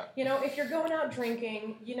influences. You know, if you're going out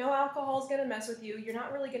drinking, you know alcohol's going to mess with you. You're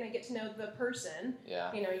not really going to get to know the person.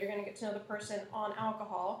 You know, you're going to get to know the person on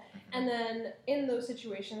alcohol. And then in those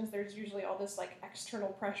situations, there's usually all this like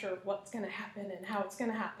external pressure of what's going to happen and how it's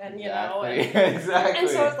going to happen, you know. And, and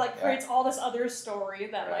so it's like creates all this other story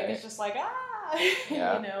that like it's just like, you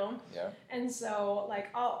know. And so like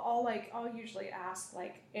I'll usually ask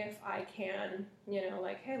like if I can, you know,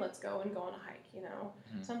 like, hey, let's go and go on a hike, you know,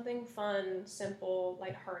 something fun, simple,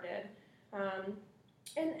 lighthearted.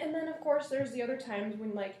 And then of course there's the other times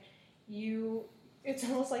when like it's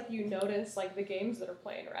almost like you notice like the games that are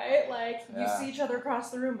playing, right? Like you see each other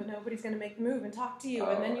across the room, but nobody's gonna make the move and talk to you,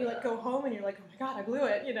 and then you like go home and you're like, oh my god, I blew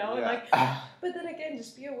it, you know, and like, but then again,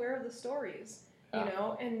 just be aware of the stories. You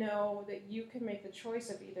know, and know that you can make the choice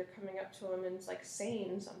of either coming up to them and like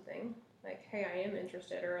saying something, like, hey, I am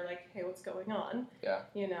interested, or like, hey, what's going on? Yeah.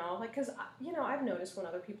 You know, like, because, you know, I've noticed when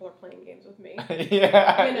other people are playing games with me.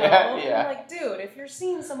 Yeah. You know, yeah. I'm like, dude, if you're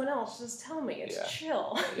seeing someone else, just tell me. It's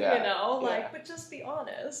chill. Yeah. You know, like, Yeah. but just be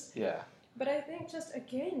honest. Yeah. But I think just,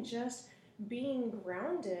 again, just being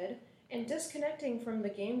grounded and disconnecting from the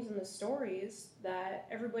games and the stories that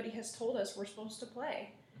everybody has told us we're supposed to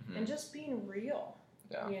play. Mhm. And just being real,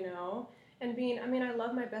 Yeah. you know? And being, I mean, I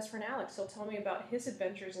love my best friend Alex. He'll tell me about his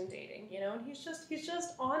adventures in dating, you know? And he's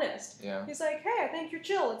just honest. Yeah. He's like, hey, I think you're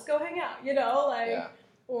chill. Let's go hang out, you know? Like, Yeah.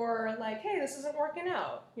 or like, hey, this isn't working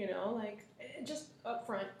out, you know? Like, just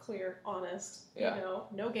upfront, clear, honest, Yeah. you know?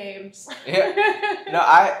 No games. Yeah. No,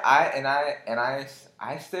 I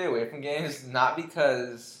stay away from games not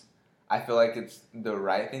because I feel like it's the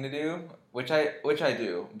right thing to do, which I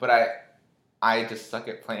do, but I just suck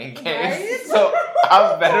at playing games. Right? So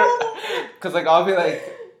I'm better because like I'll be like,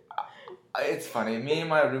 it's funny. Me and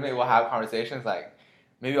my roommate will have conversations like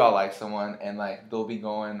maybe I'll like someone and like they'll be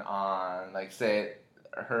going on like say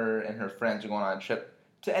her and her friends are going on a trip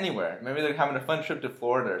to anywhere. Maybe they're having a fun trip to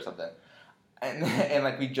Florida or something. And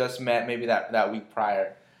like we just met maybe that week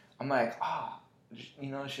prior. I'm like,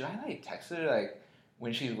 you know, should I like text her like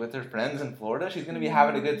when she's with her friends in Florida? She's gonna be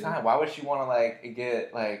having a good time. Why would she want to like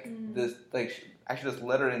get like this? Like I should just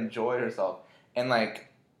let her enjoy herself. And like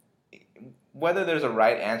whether there's a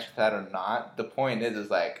right answer to that or not, the point is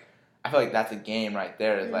like I feel like that's a game right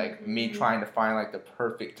there. Is like me trying to find like the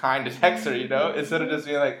perfect time to text her. You know, instead of just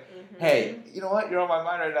being like, hey, you know what? You're on my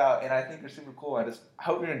mind right now, and I think you're super cool. I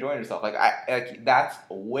hope you're enjoying yourself. Like that's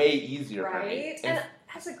way easier for me. Right? And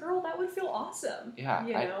as a girl, that would feel awesome. Yeah.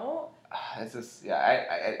 You know? It's just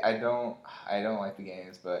I don't like the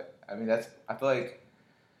games, but I mean I feel like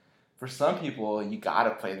for some people you gotta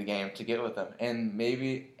play the game to get with them, and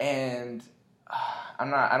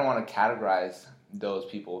I don't want to categorize those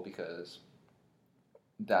people because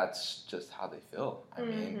that's just how they feel. I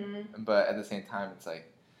mean, but at the same time, it's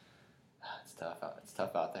like. It's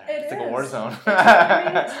tough out there. It's like a war zone.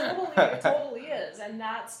 I mean, it totally is. And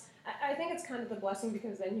I think it's kind of the blessing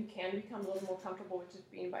because then you can become a little more comfortable with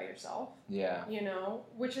just being by yourself. Yeah. You know,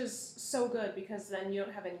 which is so good because then you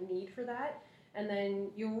don't have a need for that. And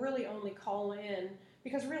then you really only call in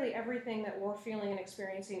because really everything that we're feeling and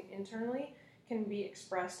experiencing internally can be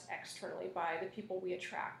expressed externally by the people we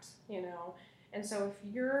attract, you know. And so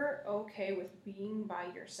if you're okay with being by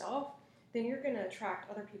yourself, then you're going to attract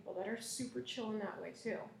other people that are super chill in that way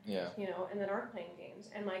too. Yeah. You know, and that aren't playing games.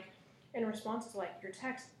 And like, in response to like your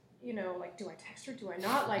text, you know, like, do I text her? Do I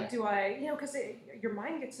not? Like, do I, you know, because your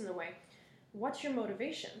mind gets in the way. What's your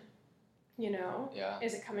motivation? You know? Yeah.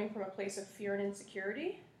 Is it coming from a place of fear and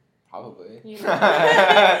insecurity? Probably. You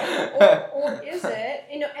know? or is it,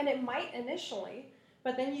 you know, and it might initially,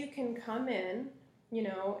 but then you can come in, you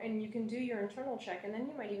know, and you can do your internal check, and then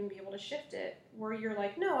you might even be able to shift it where you're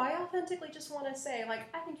like, no, I authentically just want to say, like,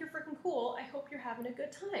 I think you're freaking cool. I hope you're having a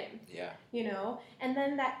good time. Yeah. You know? And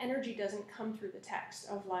then that energy doesn't come through the text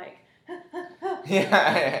of like,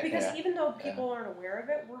 because even though people aren't aware of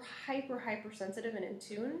it, we're hyper sensitive and in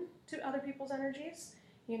tune to other people's energies,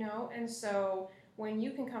 you know? And so when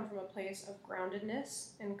you can come from a place of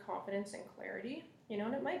groundedness and confidence and clarity, you know,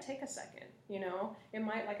 and it might take a second, you know, it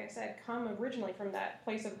might, like I said, come originally from that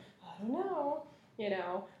place of, I don't know, you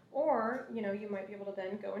know, or, you know, you might be able to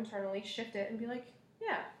then go internally, shift it and be like,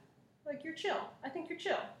 yeah, like you're chill. I think you're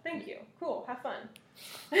chill. Thank you. Cool. Have fun.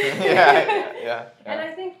 Yeah. And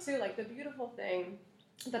I think too, like the beautiful thing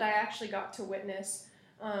that I actually got to witness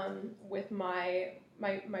with my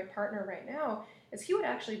partner right now is he would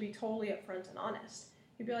actually be totally upfront and honest.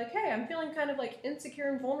 He'd be like, hey, I'm feeling kind of like insecure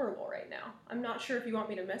and vulnerable right now. I'm not sure if you want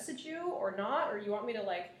me to message you or not, or you want me to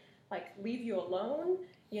like leave you alone,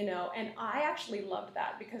 you know? And I actually loved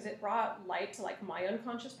that because it brought light to like my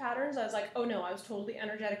unconscious patterns. I was like, oh no, I was totally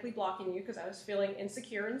energetically blocking you because I was feeling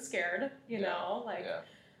insecure and scared, you know? Like,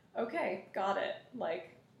 okay, got it.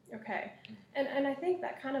 Like, okay. And I think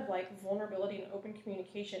that kind of like vulnerability and open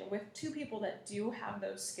communication with two people that do have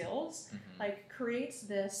those skills, like creates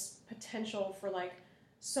this potential for like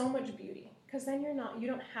so much beauty. Because then you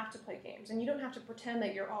don't have to play games and you don't have to pretend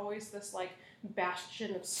that you're always this like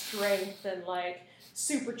bastion of strength and like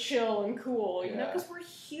super chill and cool, you know, because we're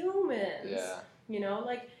humans, you know,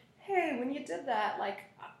 like, hey, when you did that, like,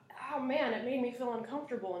 oh man, it made me feel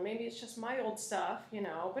uncomfortable and maybe it's just my old stuff, you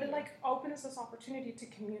know, but it like opens this opportunity to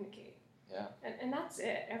communicate. Yeah. And that's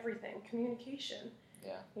it, everything, communication.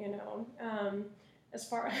 Yeah. You know, as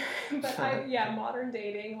far, but modern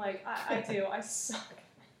dating, like I suck.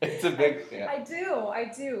 It's a big, I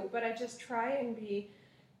do, but I just try and be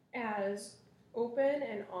as open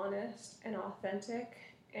and honest and authentic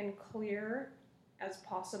and clear as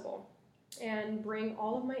possible, and bring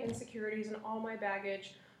all of my insecurities and all my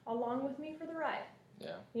baggage along with me for the ride.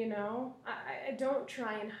 Yeah. You know, I don't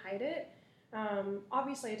try and hide it.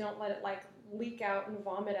 Obviously, I don't let it like leak out and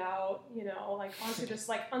vomit out, you know, like onto this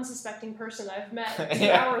like unsuspecting person I've met 2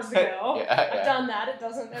 hours ago. I've done that.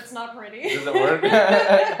 It's not pretty. Does it work?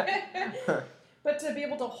 But to be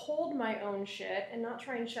able to hold my own shit and not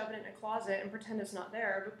try and shove it in a closet and pretend it's not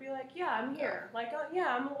there, but be like, yeah, I'm here. Like,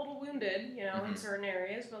 yeah, I'm a little wounded, you know, in certain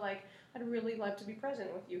areas, but like, I'd really like to be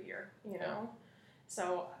present with you here, you know?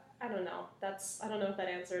 So, I don't know. I don't know if that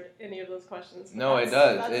answered any of those questions. No, it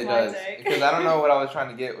does. That's my take. Because I don't know what I was trying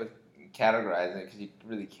to get with categorizing it, because you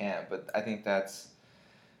really can't, but I think that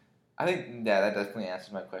definitely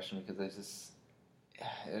answers my question, because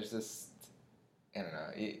there's just, I don't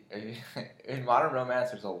know. In modern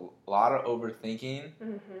romance, there's a lot of overthinking.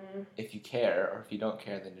 If you care, or if you don't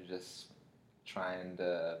care, then you're just trying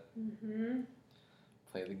to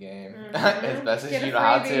play the game as best as you know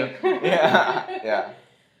how to. Yeah.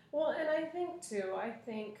 Well, and I think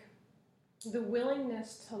the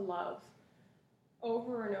willingness to love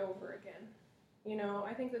over and over again. You know,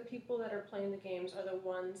 I think the people that are playing the games are the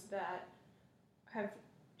ones that have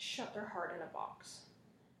shut their heart in a box.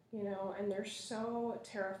 You know, and they're so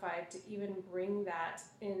terrified to even bring that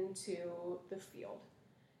into the field.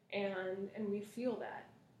 And we feel that,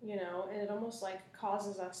 you know, and it almost like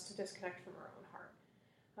causes us to disconnect from our own heart.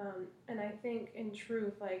 And I think in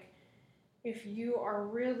truth, like, if you are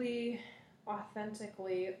really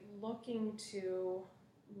authentically looking to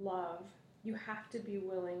love, you have to be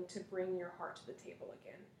willing to bring your heart to the table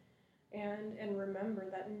again. And remember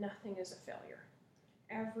that nothing is a failure.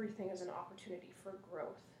 Everything is an opportunity for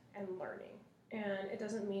growth and learning. And it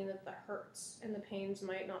doesn't mean that the hurts and the pains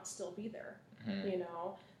might not still be there. You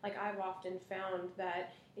know, like I've often found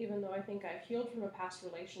that even though I think I've healed from a past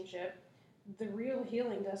relationship, the real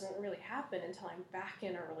healing doesn't really happen until I'm back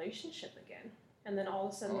in a relationship again. And then all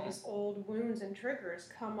of a sudden these old wounds and triggers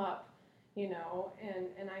come up, you know,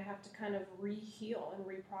 and I have to kind of re-heal and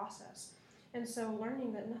reprocess. And so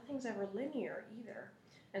learning that nothing's ever linear either.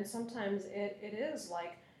 And sometimes it is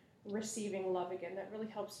like receiving love again that really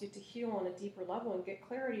helps you to heal on a deeper level and get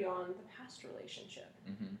clarity on the past relationship.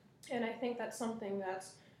 And I think that's something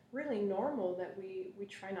that's really normal that we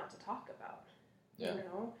try not to talk about, you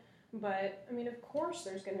know? But, I mean, of course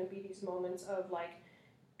there's going to be these moments of, like,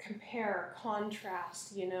 compare,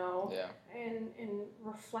 contrast, you know? And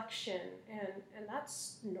reflection, and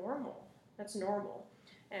that's normal. That's normal.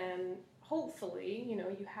 And hopefully, you know,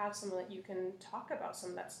 you have someone that you can talk about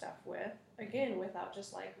some of that stuff with, again, without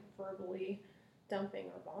just, like, verbally dumping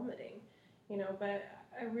or vomiting, you know? But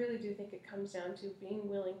I really do think it comes down to being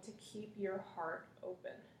willing to keep your heart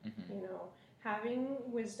open, you know? Having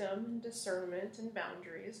wisdom and discernment and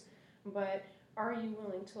boundaries, but are you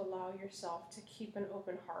willing to allow yourself to keep an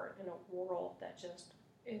open heart in a world that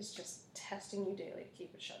is just testing you daily to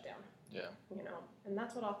keep it shut down? You know, and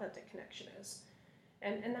that's what authentic connection is.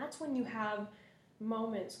 And that's when you have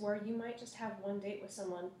moments where you might just have one date with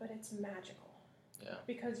someone, but it's magical.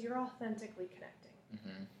 Because you're authentically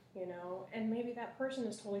connecting. You know, and maybe that person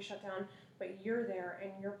is totally shut down, but you're there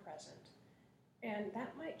and you're present. And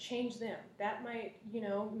that might change them. That might, you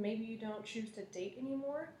know, maybe you don't choose to date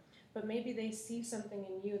anymore, but maybe they see something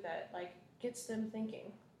in you that, like, gets them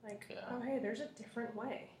thinking, like, oh, hey, there's a different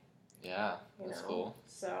way. That's cool.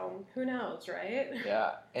 So, who knows, right?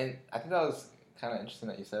 And I think that was kind of interesting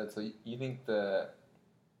that you said it. So, you think I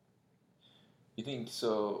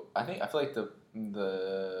feel like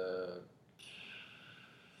the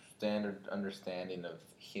standard understanding of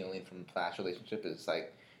healing from a past relationship is,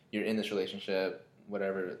 like, you're in this relationship,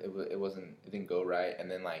 whatever, it didn't go right,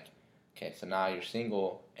 and then, like, okay, so now you're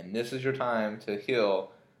single, and this is your time to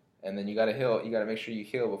heal, and then you gotta make sure you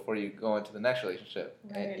heal before you go into the next relationship.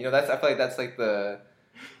 And, you know, I feel like that's, like, the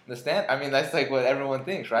stand, I mean, that's, like, what everyone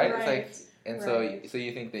thinks, right? It's like, and so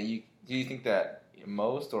you think that do you think that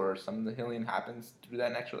most or some of the healing happens through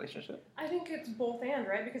that next relationship? I think it's both and,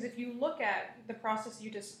 right? Because if you look at the process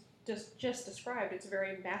you just described, it's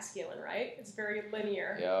very masculine, right? It's very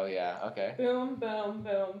linear. Okay. Boom, boom,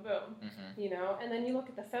 boom, boom. You know, and then you look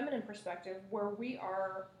at the feminine perspective where we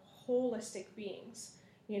are holistic beings.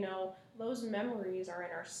 You know, those memories are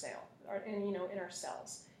in our in our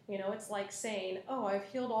cells. You know, it's like saying, "Oh, I've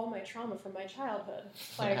healed all my trauma from my childhood."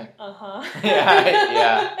 Like,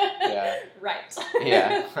 right.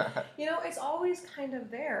 You know, it's always kind of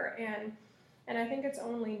there, and I think it's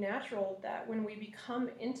only natural that when we become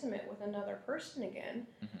intimate with another person again,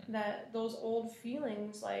 that those old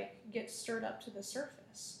feelings, like, get stirred up to the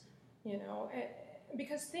surface, you know.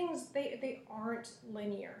 because things they aren't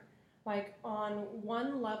linear. Like on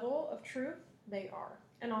one level of truth, they are,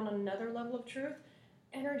 and on another level of truth,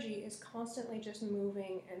 energy is constantly just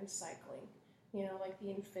moving and cycling. Like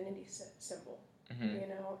the infinity symbol.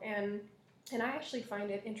 And I actually find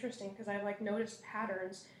it interesting because I've like noticed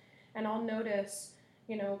patterns, and I'll notice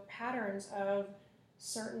patterns of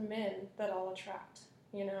certain men that I'll attract.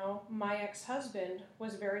 My ex-husband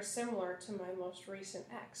was very similar to my most recent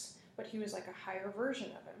ex, but he was like a higher version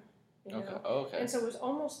of him. Okay. And so it was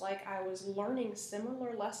almost like I was learning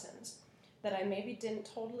similar lessons that I maybe didn't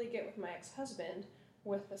totally get with my ex-husband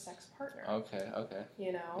with the sex partner. Okay.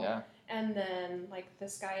 Yeah. And then like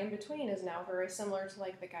this guy in between is now very similar to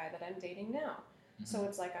like the guy that I'm dating now. Mm-hmm. So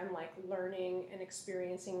it's like I'm like learning and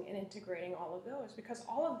experiencing and integrating all of those, because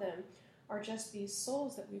all of them are just these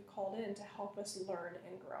souls that we've called in to help us learn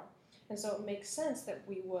and grow. And so it makes sense that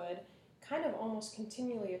we would kind of almost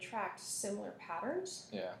continually attract similar patterns.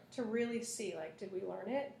 Yeah. To really see, like, did we learn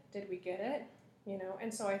it? Did we get it?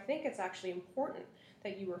 And so I think it's actually important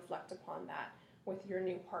that you reflect upon that with your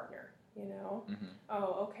new partner. Mm-hmm.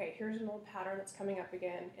 Oh, okay, here's an old pattern that's coming up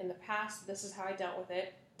again. In the past, this is how I dealt with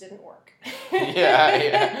it. Didn't work.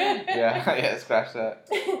 Yeah, scratch that.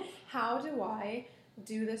 How do I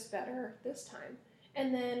do this better this time?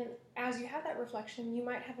 And then as you have that reflection, you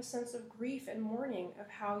might have a sense of grief and mourning of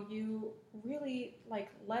how you really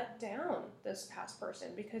like let down this past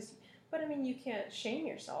person, but I mean, you can't shame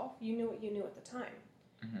yourself. You knew what you knew at the time,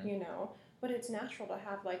 mm-hmm. But it's natural to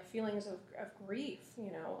have like feelings of grief,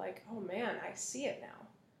 like, oh man, I see it now.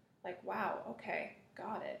 Like, wow, okay,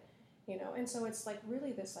 got it. And so it's like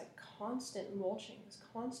really this like constant mulching, this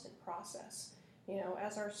constant process,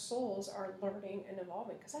 as our souls are learning and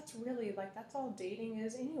evolving, because that's really like, that's all dating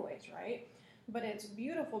is anyways, right? But it's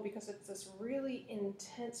beautiful because it's this really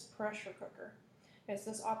intense pressure cooker. It's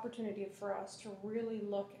this opportunity for us to really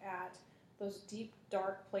look at those deep,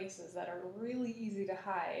 dark places that are really easy to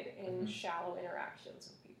hide in shallow interactions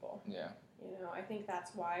with people. Yeah. I think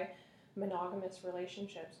that's why monogamous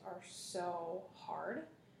relationships are so hard,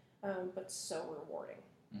 but so rewarding.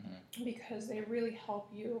 Mm-hmm. Because they really help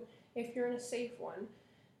you, if you're in a safe one,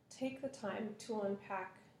 take the time to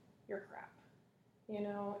unpack your crap,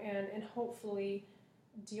 and hopefully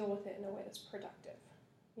deal with it in a way that's productive,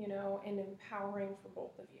 and empowering for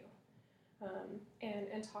both of you.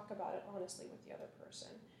 And talk about it honestly with the other person.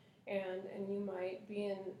 And you might be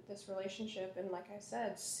in this relationship and, like I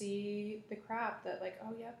said, see the crap that, like,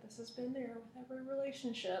 oh, yep, this has been there with every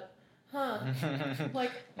relationship. Huh.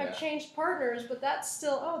 Like, yeah. I've changed partners, but that's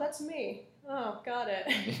still, oh, that's me. Oh, got it.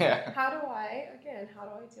 Yeah. How do I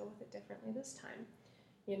deal with it differently this time?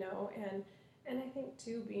 And I think,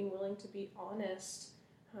 too, being willing to be honest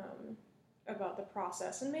about the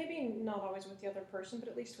process, and maybe not always with the other person, but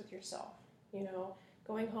at least with yourself.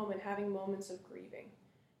 Going home and having moments of grieving,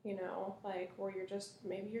 like where you're just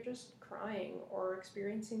crying or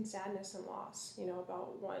experiencing sadness and loss,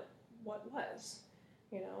 about what was,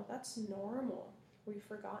 that's normal. We've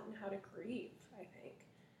forgotten how to grieve, I think,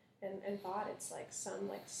 and thought it's like some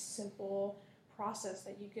like simple process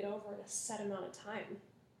that you get over in a set amount of time.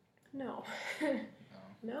 No.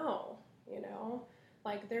 No,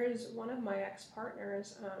 like there's one of my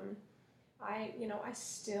ex-partners, I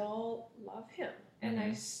still love him, and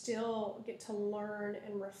I still get to learn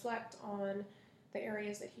and reflect on the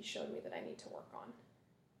areas that he showed me that I need to work on.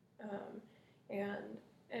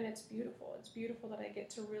 And it's beautiful. It's beautiful that I get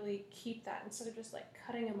to really keep that instead of just like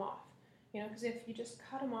cutting him off, because if you just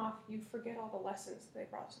cut him off, you forget all the lessons that they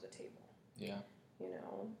brought to the table. Yeah.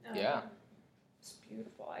 Yeah. It's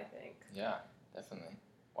beautiful, I think. Yeah, definitely.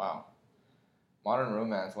 Wow. Modern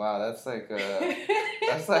romance. Wow, that's like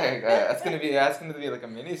that's gonna be like a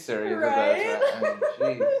mini series right? of us, right? I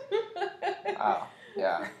mean, jeez. Wow.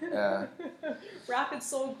 Yeah. Rapid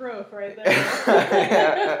soul growth, right there.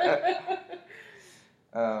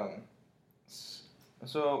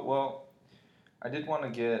 So well, I did want to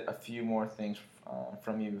get a few more things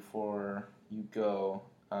from you before you go.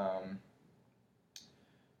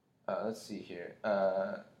 Let's see here.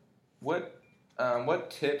 What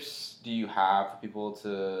tips do you have for people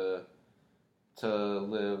to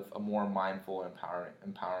live a more mindful, empowering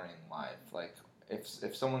life? Like,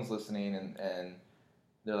 if someone's listening and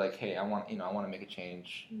they're like, hey, I want to make a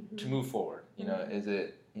change to move forward. Is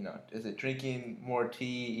it drinking more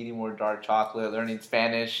tea, eating more dark chocolate, learning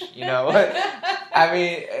Spanish? I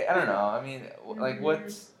mean, I don't know. I mean, like,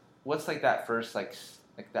 what's like that first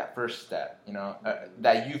that first step,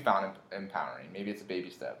 that you found empowering? Maybe it's a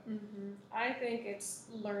baby step. I think it's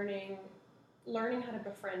learning how to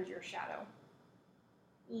befriend your shadow.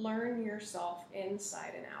 Learn yourself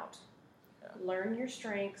inside and out. Learn your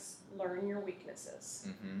strengths, learn your weaknesses.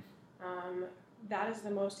 That is the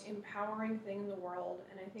most empowering thing in the world,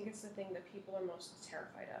 and I think it's the thing that people are most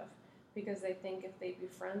terrified of, because they think if they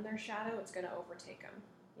befriend their shadow, it's going to overtake them,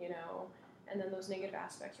 and then those negative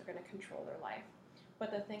aspects are going to control their life.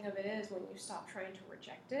 But the thing of it is, when you stop trying to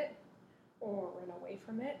reject it, or run away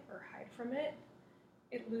from it, or hide from it,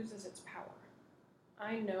 it loses its power.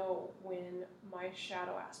 I know when my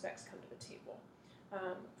shadow aspects come to the table.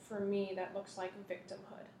 For me, that looks like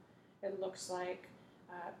victimhood. It looks like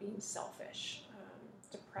being selfish,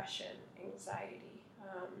 depression, anxiety,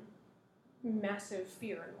 massive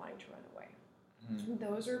fear and wanting to run away.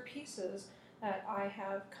 Those are pieces that I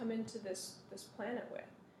have come into this planet with.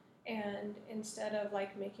 And instead of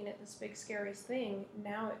making it this big scary thing,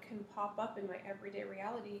 now it can pop up in my everyday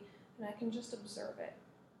reality, and I can just observe it,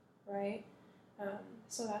 right?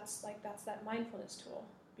 So that's that mindfulness tool.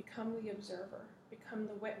 Become the observer, become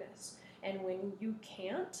the witness. And when you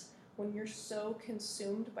can't, when you're so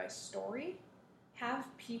consumed by story, have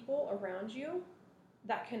people around you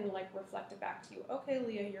that can reflect it back to you. Okay,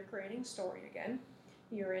 Leah, you're creating story again.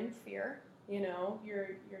 You're in fear.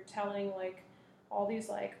 You're telling all these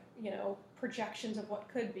projections of what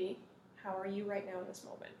could be. How are you right now in this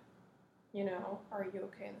moment? Are you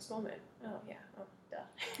okay in this moment? Oh yeah. Oh duh.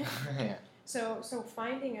 Yeah. So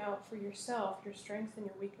finding out for yourself your strength and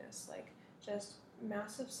your weakness, just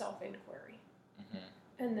massive self-inquiry.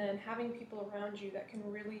 And then having people around you that can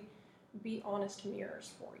really be honest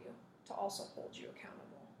mirrors for you to also hold you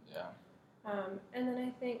accountable. Yeah. And then I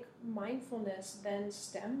think mindfulness then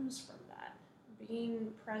stems from that.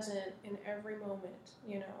 Being present in every moment,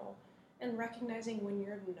 and recognizing when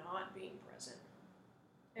you're not being present.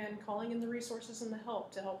 And calling in the resources and the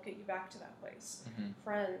help to help get you back to that place.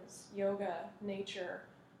 Friends, yoga, nature,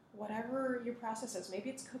 whatever your process is. Maybe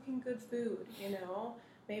it's cooking good food,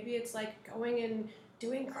 Maybe it's going and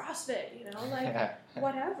doing CrossFit,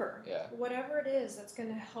 whatever. Yeah. Whatever it is that's going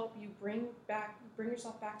to help you bring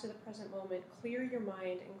yourself back to the present moment, clear your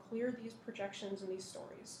mind, and clear these projections and these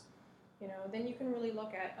stories. Then you can really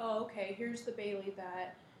look at, oh, okay, here's the Bailey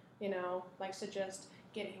that, likes to just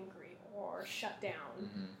get angry or shut down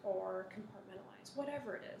or compartmentalize,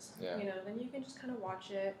 whatever it is. Yeah. Then you can just kind of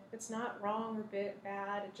watch it. It's not wrong or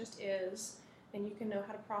bad, it just is. And you can know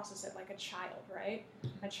how to process it like a child, right?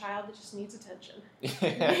 A child that just needs attention.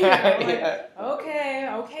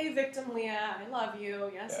 Okay, victim Leah, I love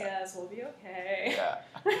you. Yes, we'll be okay. Yeah.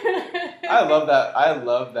 I love that. I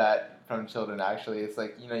love that from children, actually. It's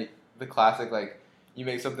the classic, you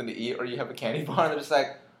make something to eat or you have a candy bar and they're just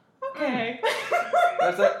okay.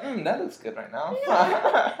 That's that looks good right now.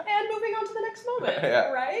 Yeah. And moving on to the next moment,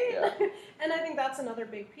 right? Yeah. And I think that's another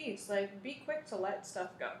big piece. Be quick to let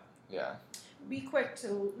stuff go. Yeah. Be quick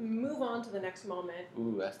to move on to the next moment.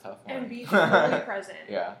 Ooh, that's a tough one. And be fully present.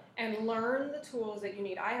 Yeah. And learn the tools that you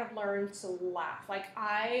need. I have learned to laugh.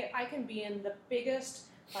 I can be in the biggest,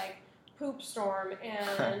 poop storm,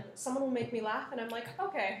 and someone will make me laugh, and I'm like,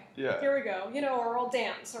 okay, here we go. Or I'll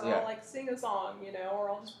dance, or I'll, sing a song,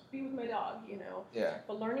 or I'll just be with my dog, Yeah.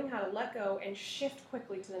 But learning how to let go and shift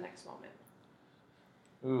quickly to the next moment.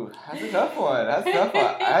 Ooh, that's a tough one. That's a tough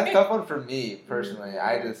one. That's a tough one for me, personally.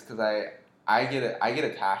 Because I get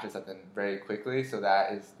attached to something very quickly, so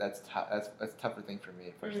that's tough. That's a tougher thing for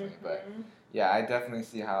me personally. But yeah, I definitely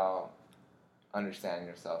see how understanding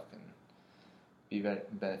yourself can be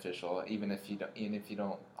beneficial, even if you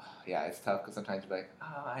don't. Yeah, it's tough because sometimes you're like,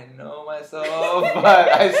 I know myself, but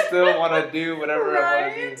I still want to do whatever I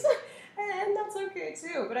want to do. And that's okay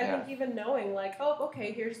too. But I think even knowing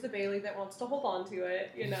okay, here's the Bailey that wants to hold on to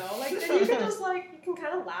it, then you can just you can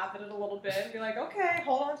kind of laugh at it a little bit and be like, okay,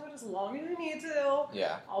 hold on to it as long as you need to.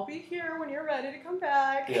 Yeah. I'll be here when you're ready to come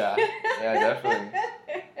back. Yeah. Yeah, definitely.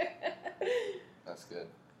 That's good.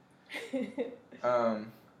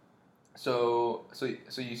 So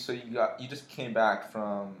you just came back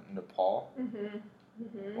from Nepal.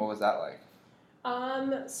 What was that like?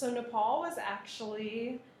 So Nepal was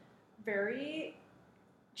actually very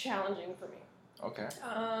challenging for me. Okay.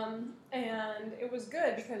 And it was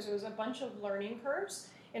good because it was a bunch of learning curves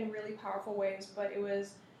in really powerful ways, but it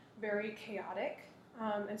was very chaotic.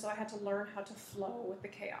 And so I had to learn how to flow with the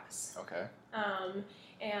chaos. Okay.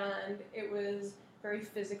 And it was very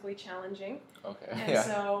physically challenging. Okay. And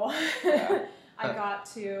so I got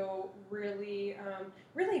to really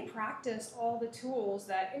practice all the tools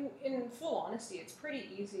that, in full honesty, it's pretty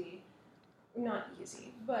easy. Not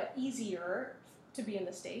easy, but easier to be in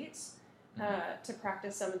the States to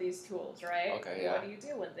practice some of these tools, right? Okay, yeah. What do you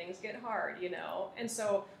do when things get hard, And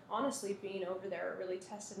so, honestly, being over there really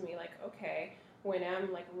tested me, okay, when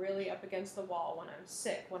I'm like really up against the wall, when I'm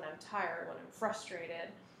sick, when I'm tired, when I'm frustrated,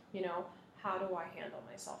 you know, how do I handle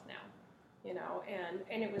myself now? You know,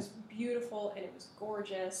 and it was beautiful and it was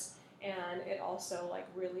gorgeous, and it also like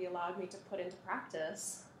really allowed me to put into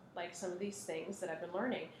practice like some of these things that I've been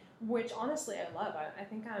learning, which honestly I love. I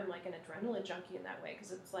think I'm like an adrenaline junkie in that way,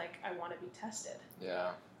 because it's like I want to be tested. Yeah.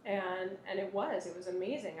 And it was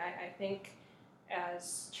amazing. I think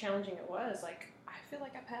as challenging it was, like I feel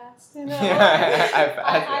like I passed, you know.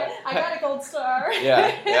 I got a gold star.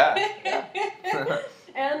 Yeah.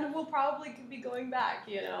 And we'll probably be going back,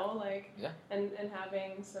 you know, like yeah. and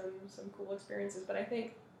having some cool experiences. But I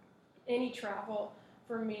think any travel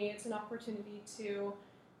for me, it's an opportunity to,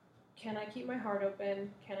 can I keep my heart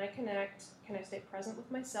open? Can I connect? Can I stay present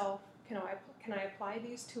with myself? Can I apply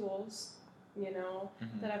these tools, you know,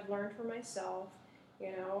 that I've learned for myself?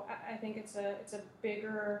 You know, I think it's a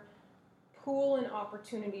bigger pool and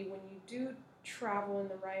opportunity when you do travel in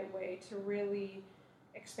the right way to really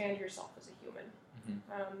expand yourself as a human.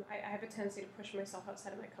 I have a tendency to push myself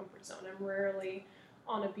outside of my comfort zone. I'm rarely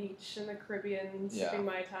on a beach in the Caribbean sipping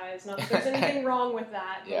Mai Tais. Not that there's anything wrong with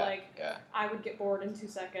that, but I would get bored in 2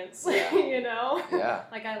 seconds, you know? Yeah.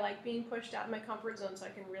 Like I like being pushed out of my comfort zone so I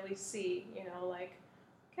can really see, you know, like,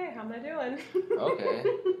 okay, how am I doing? Okay.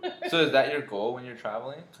 So is that your goal when you're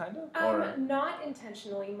traveling, kind of? Or? Not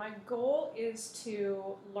intentionally. My goal is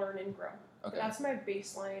to learn and grow. Okay. That's my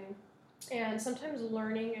baseline. And sometimes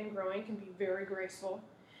learning and growing can be very graceful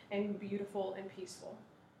and beautiful and peaceful.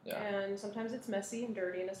 Yeah. And sometimes it's messy and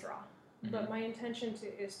dirty and it's raw. But my intention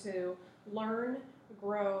is to learn,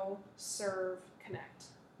 grow, serve, connect.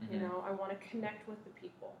 You know, I want to connect with the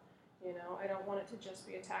people. You know, I don't want it to just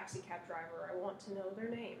be a taxi cab driver. I want to know their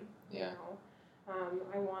name. You know,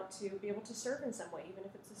 I want to be able to serve in some way, even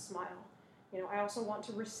if it's a smile. You know, I also want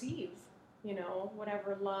to receive, you know,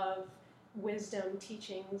 whatever love, wisdom,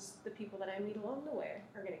 teachings the people that I meet along the way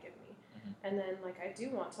are going to give me. And then, like, I do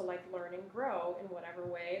want to, like, learn and grow in whatever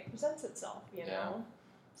way it presents itself, you know?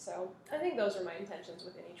 So I think those are my intentions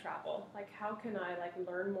with any travel. Like, how can I, like,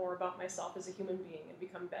 learn more about myself as a human being and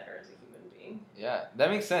become better as a human being? Yeah, that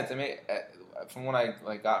makes sense. I mean, from what I,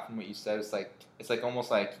 like, got from what you said, it's like almost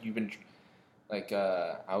like you've been, like,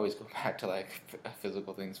 I always go back to, like,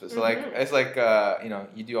 physical things. But so, like, it's like, you know,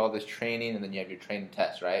 you do all this training and then you have your training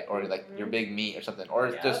test, right? Or, like, your big meet or something. Or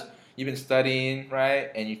it's just... You've been studying, right,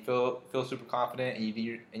 and you feel super confident,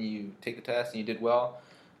 and you take the test and you did well,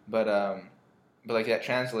 but like that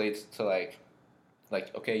translates to like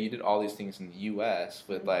okay, you did all these things in the U.S.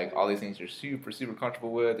 with like all these things you're super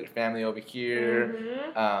comfortable with, your family over here,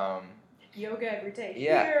 yoga every day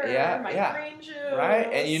here, my green juice, right,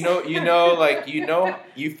 and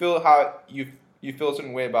you feel how you feel a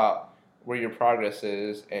certain way about where your progress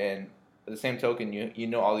is, and at the same token, you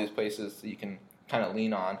know all these places that you can kind of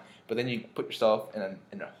lean on. But then you put yourself in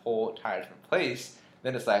a whole entire different place.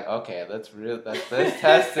 Then it's like, okay, let's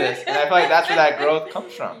test this, and I feel like that's where that growth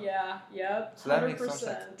comes from. Yeah, yep. So that 100%. Makes some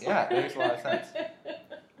sense. Yeah, it makes a lot of sense.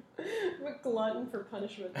 I'm a glutton for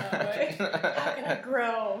punishment that way. How can I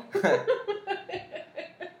grow?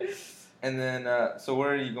 And then, so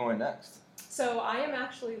where are you going next? So I am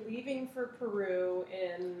actually leaving for Peru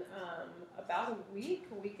in about a week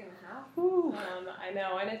and a half. I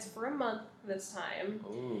know, and it's for a month this time.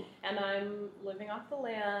 Ooh. And I'm living off the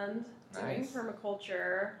land, doing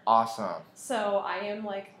permaculture. Awesome. So I'm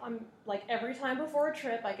like every time before a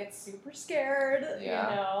trip, I get super scared. You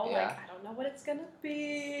know, like I don't know what it's gonna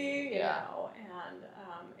be. You know, and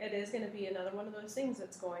it is going to be another one of those things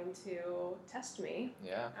that's going to test me.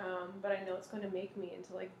 Yeah. But I know it's going to make me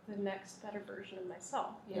into like the next better version of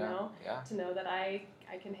myself. You know, Yeah. To know that I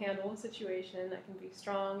can handle a situation, I can be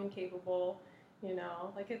strong and capable. You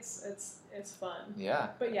know, like it's fun. Yeah.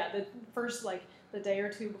 But yeah, the first like the day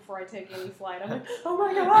or two before I take any flight, I'm like, oh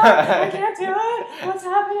my god, I can't do it. What's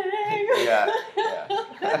happening? Yeah.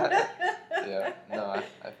 No,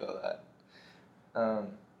 I feel that.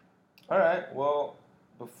 All right. Well,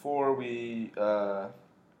 before we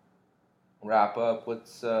wrap up, what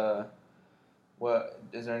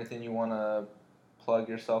is there anything you want to plug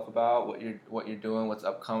yourself about? What you're doing? What's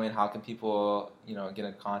upcoming? How can people get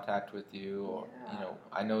in contact with you? Or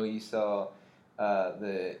I know you sell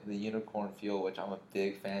the unicorn fuel, which I'm a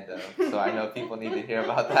big fan of. So I know people need to hear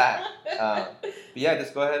about that. But yeah,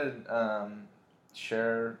 just go ahead and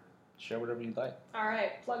share whatever you'd like. All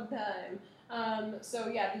right, plug time. So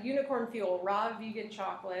yeah, the unicorn fuel, raw vegan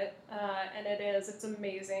chocolate, and it's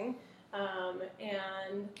amazing.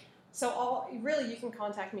 And So really you can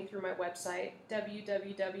contact me through my website,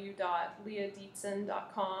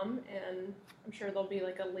 www.leahdietzen.com, and I'm sure there'll be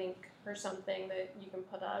like a link or something that you can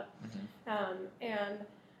put up.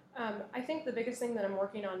 I think the biggest thing that I'm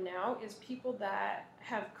working on now is people that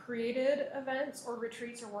have created events or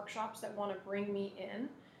retreats or workshops that want to bring me in,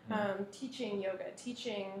 teaching yoga,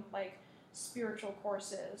 teaching like spiritual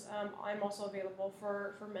courses. I'm also available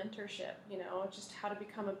for mentorship, just how to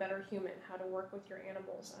become a better human, how to work with your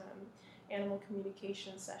animals, animal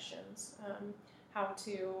communication sessions, how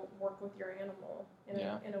to work with your animal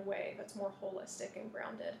in a way that's more holistic and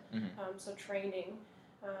grounded. So training.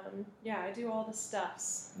 I do all the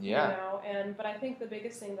stuffs, but I think the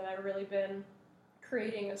biggest thing that I've really been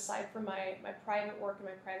creating aside from my private work and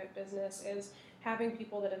my private business is having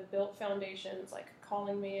people that have built foundations, like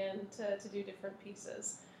calling me in to do different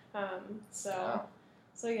pieces. So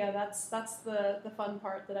that's the fun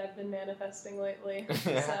part that I've been manifesting lately.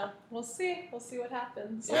 So we'll see what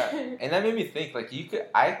happens. And that made me think, like,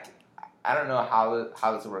 I don't know how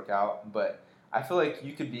this will work out, but I feel like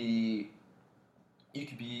you could be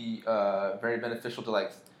very beneficial to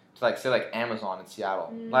say like Amazon in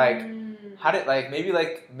Seattle. Like maybe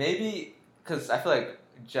because I feel like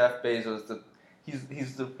Jeff Bezos,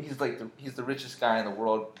 he's the richest guy in the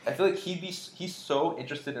world. I feel like he's so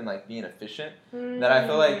interested in like being efficient that I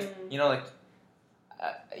feel like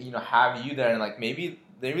have you there, and like maybe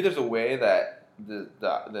there's a way that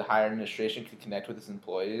the higher administration could connect with its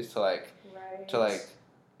employees to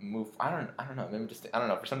move. I don't know. Maybe I don't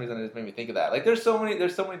know. For some reason, it just made me think of that. Like, there's so many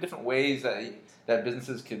different ways that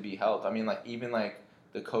businesses could be helped. I mean, like even like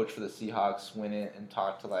the coach for the Seahawks went in and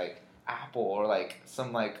talked to like Apple or like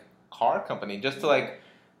some like car company just to like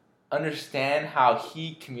understand how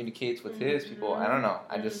he communicates with his people. I don't know.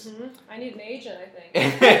 I need an agent, I think.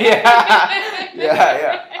 yeah.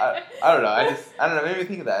 I don't know. I don't know. It made me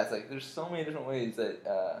think of that. It's like there's so many different ways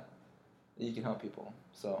that you can help people.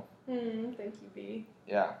 So. Thank you, B.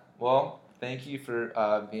 Yeah. Well, thank you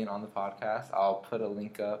for being on the podcast. I'll put a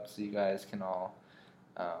link up so you guys can all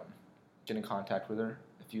get in contact with her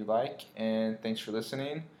if you like. And thanks for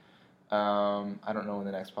listening. I don't know when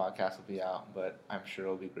the next podcast will be out, but I'm sure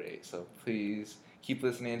it'll be great. So please keep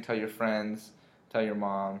listening. Tell your friends. Tell your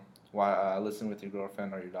mom. Listen with your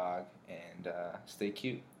girlfriend or your dog. And stay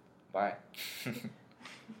cute. Bye.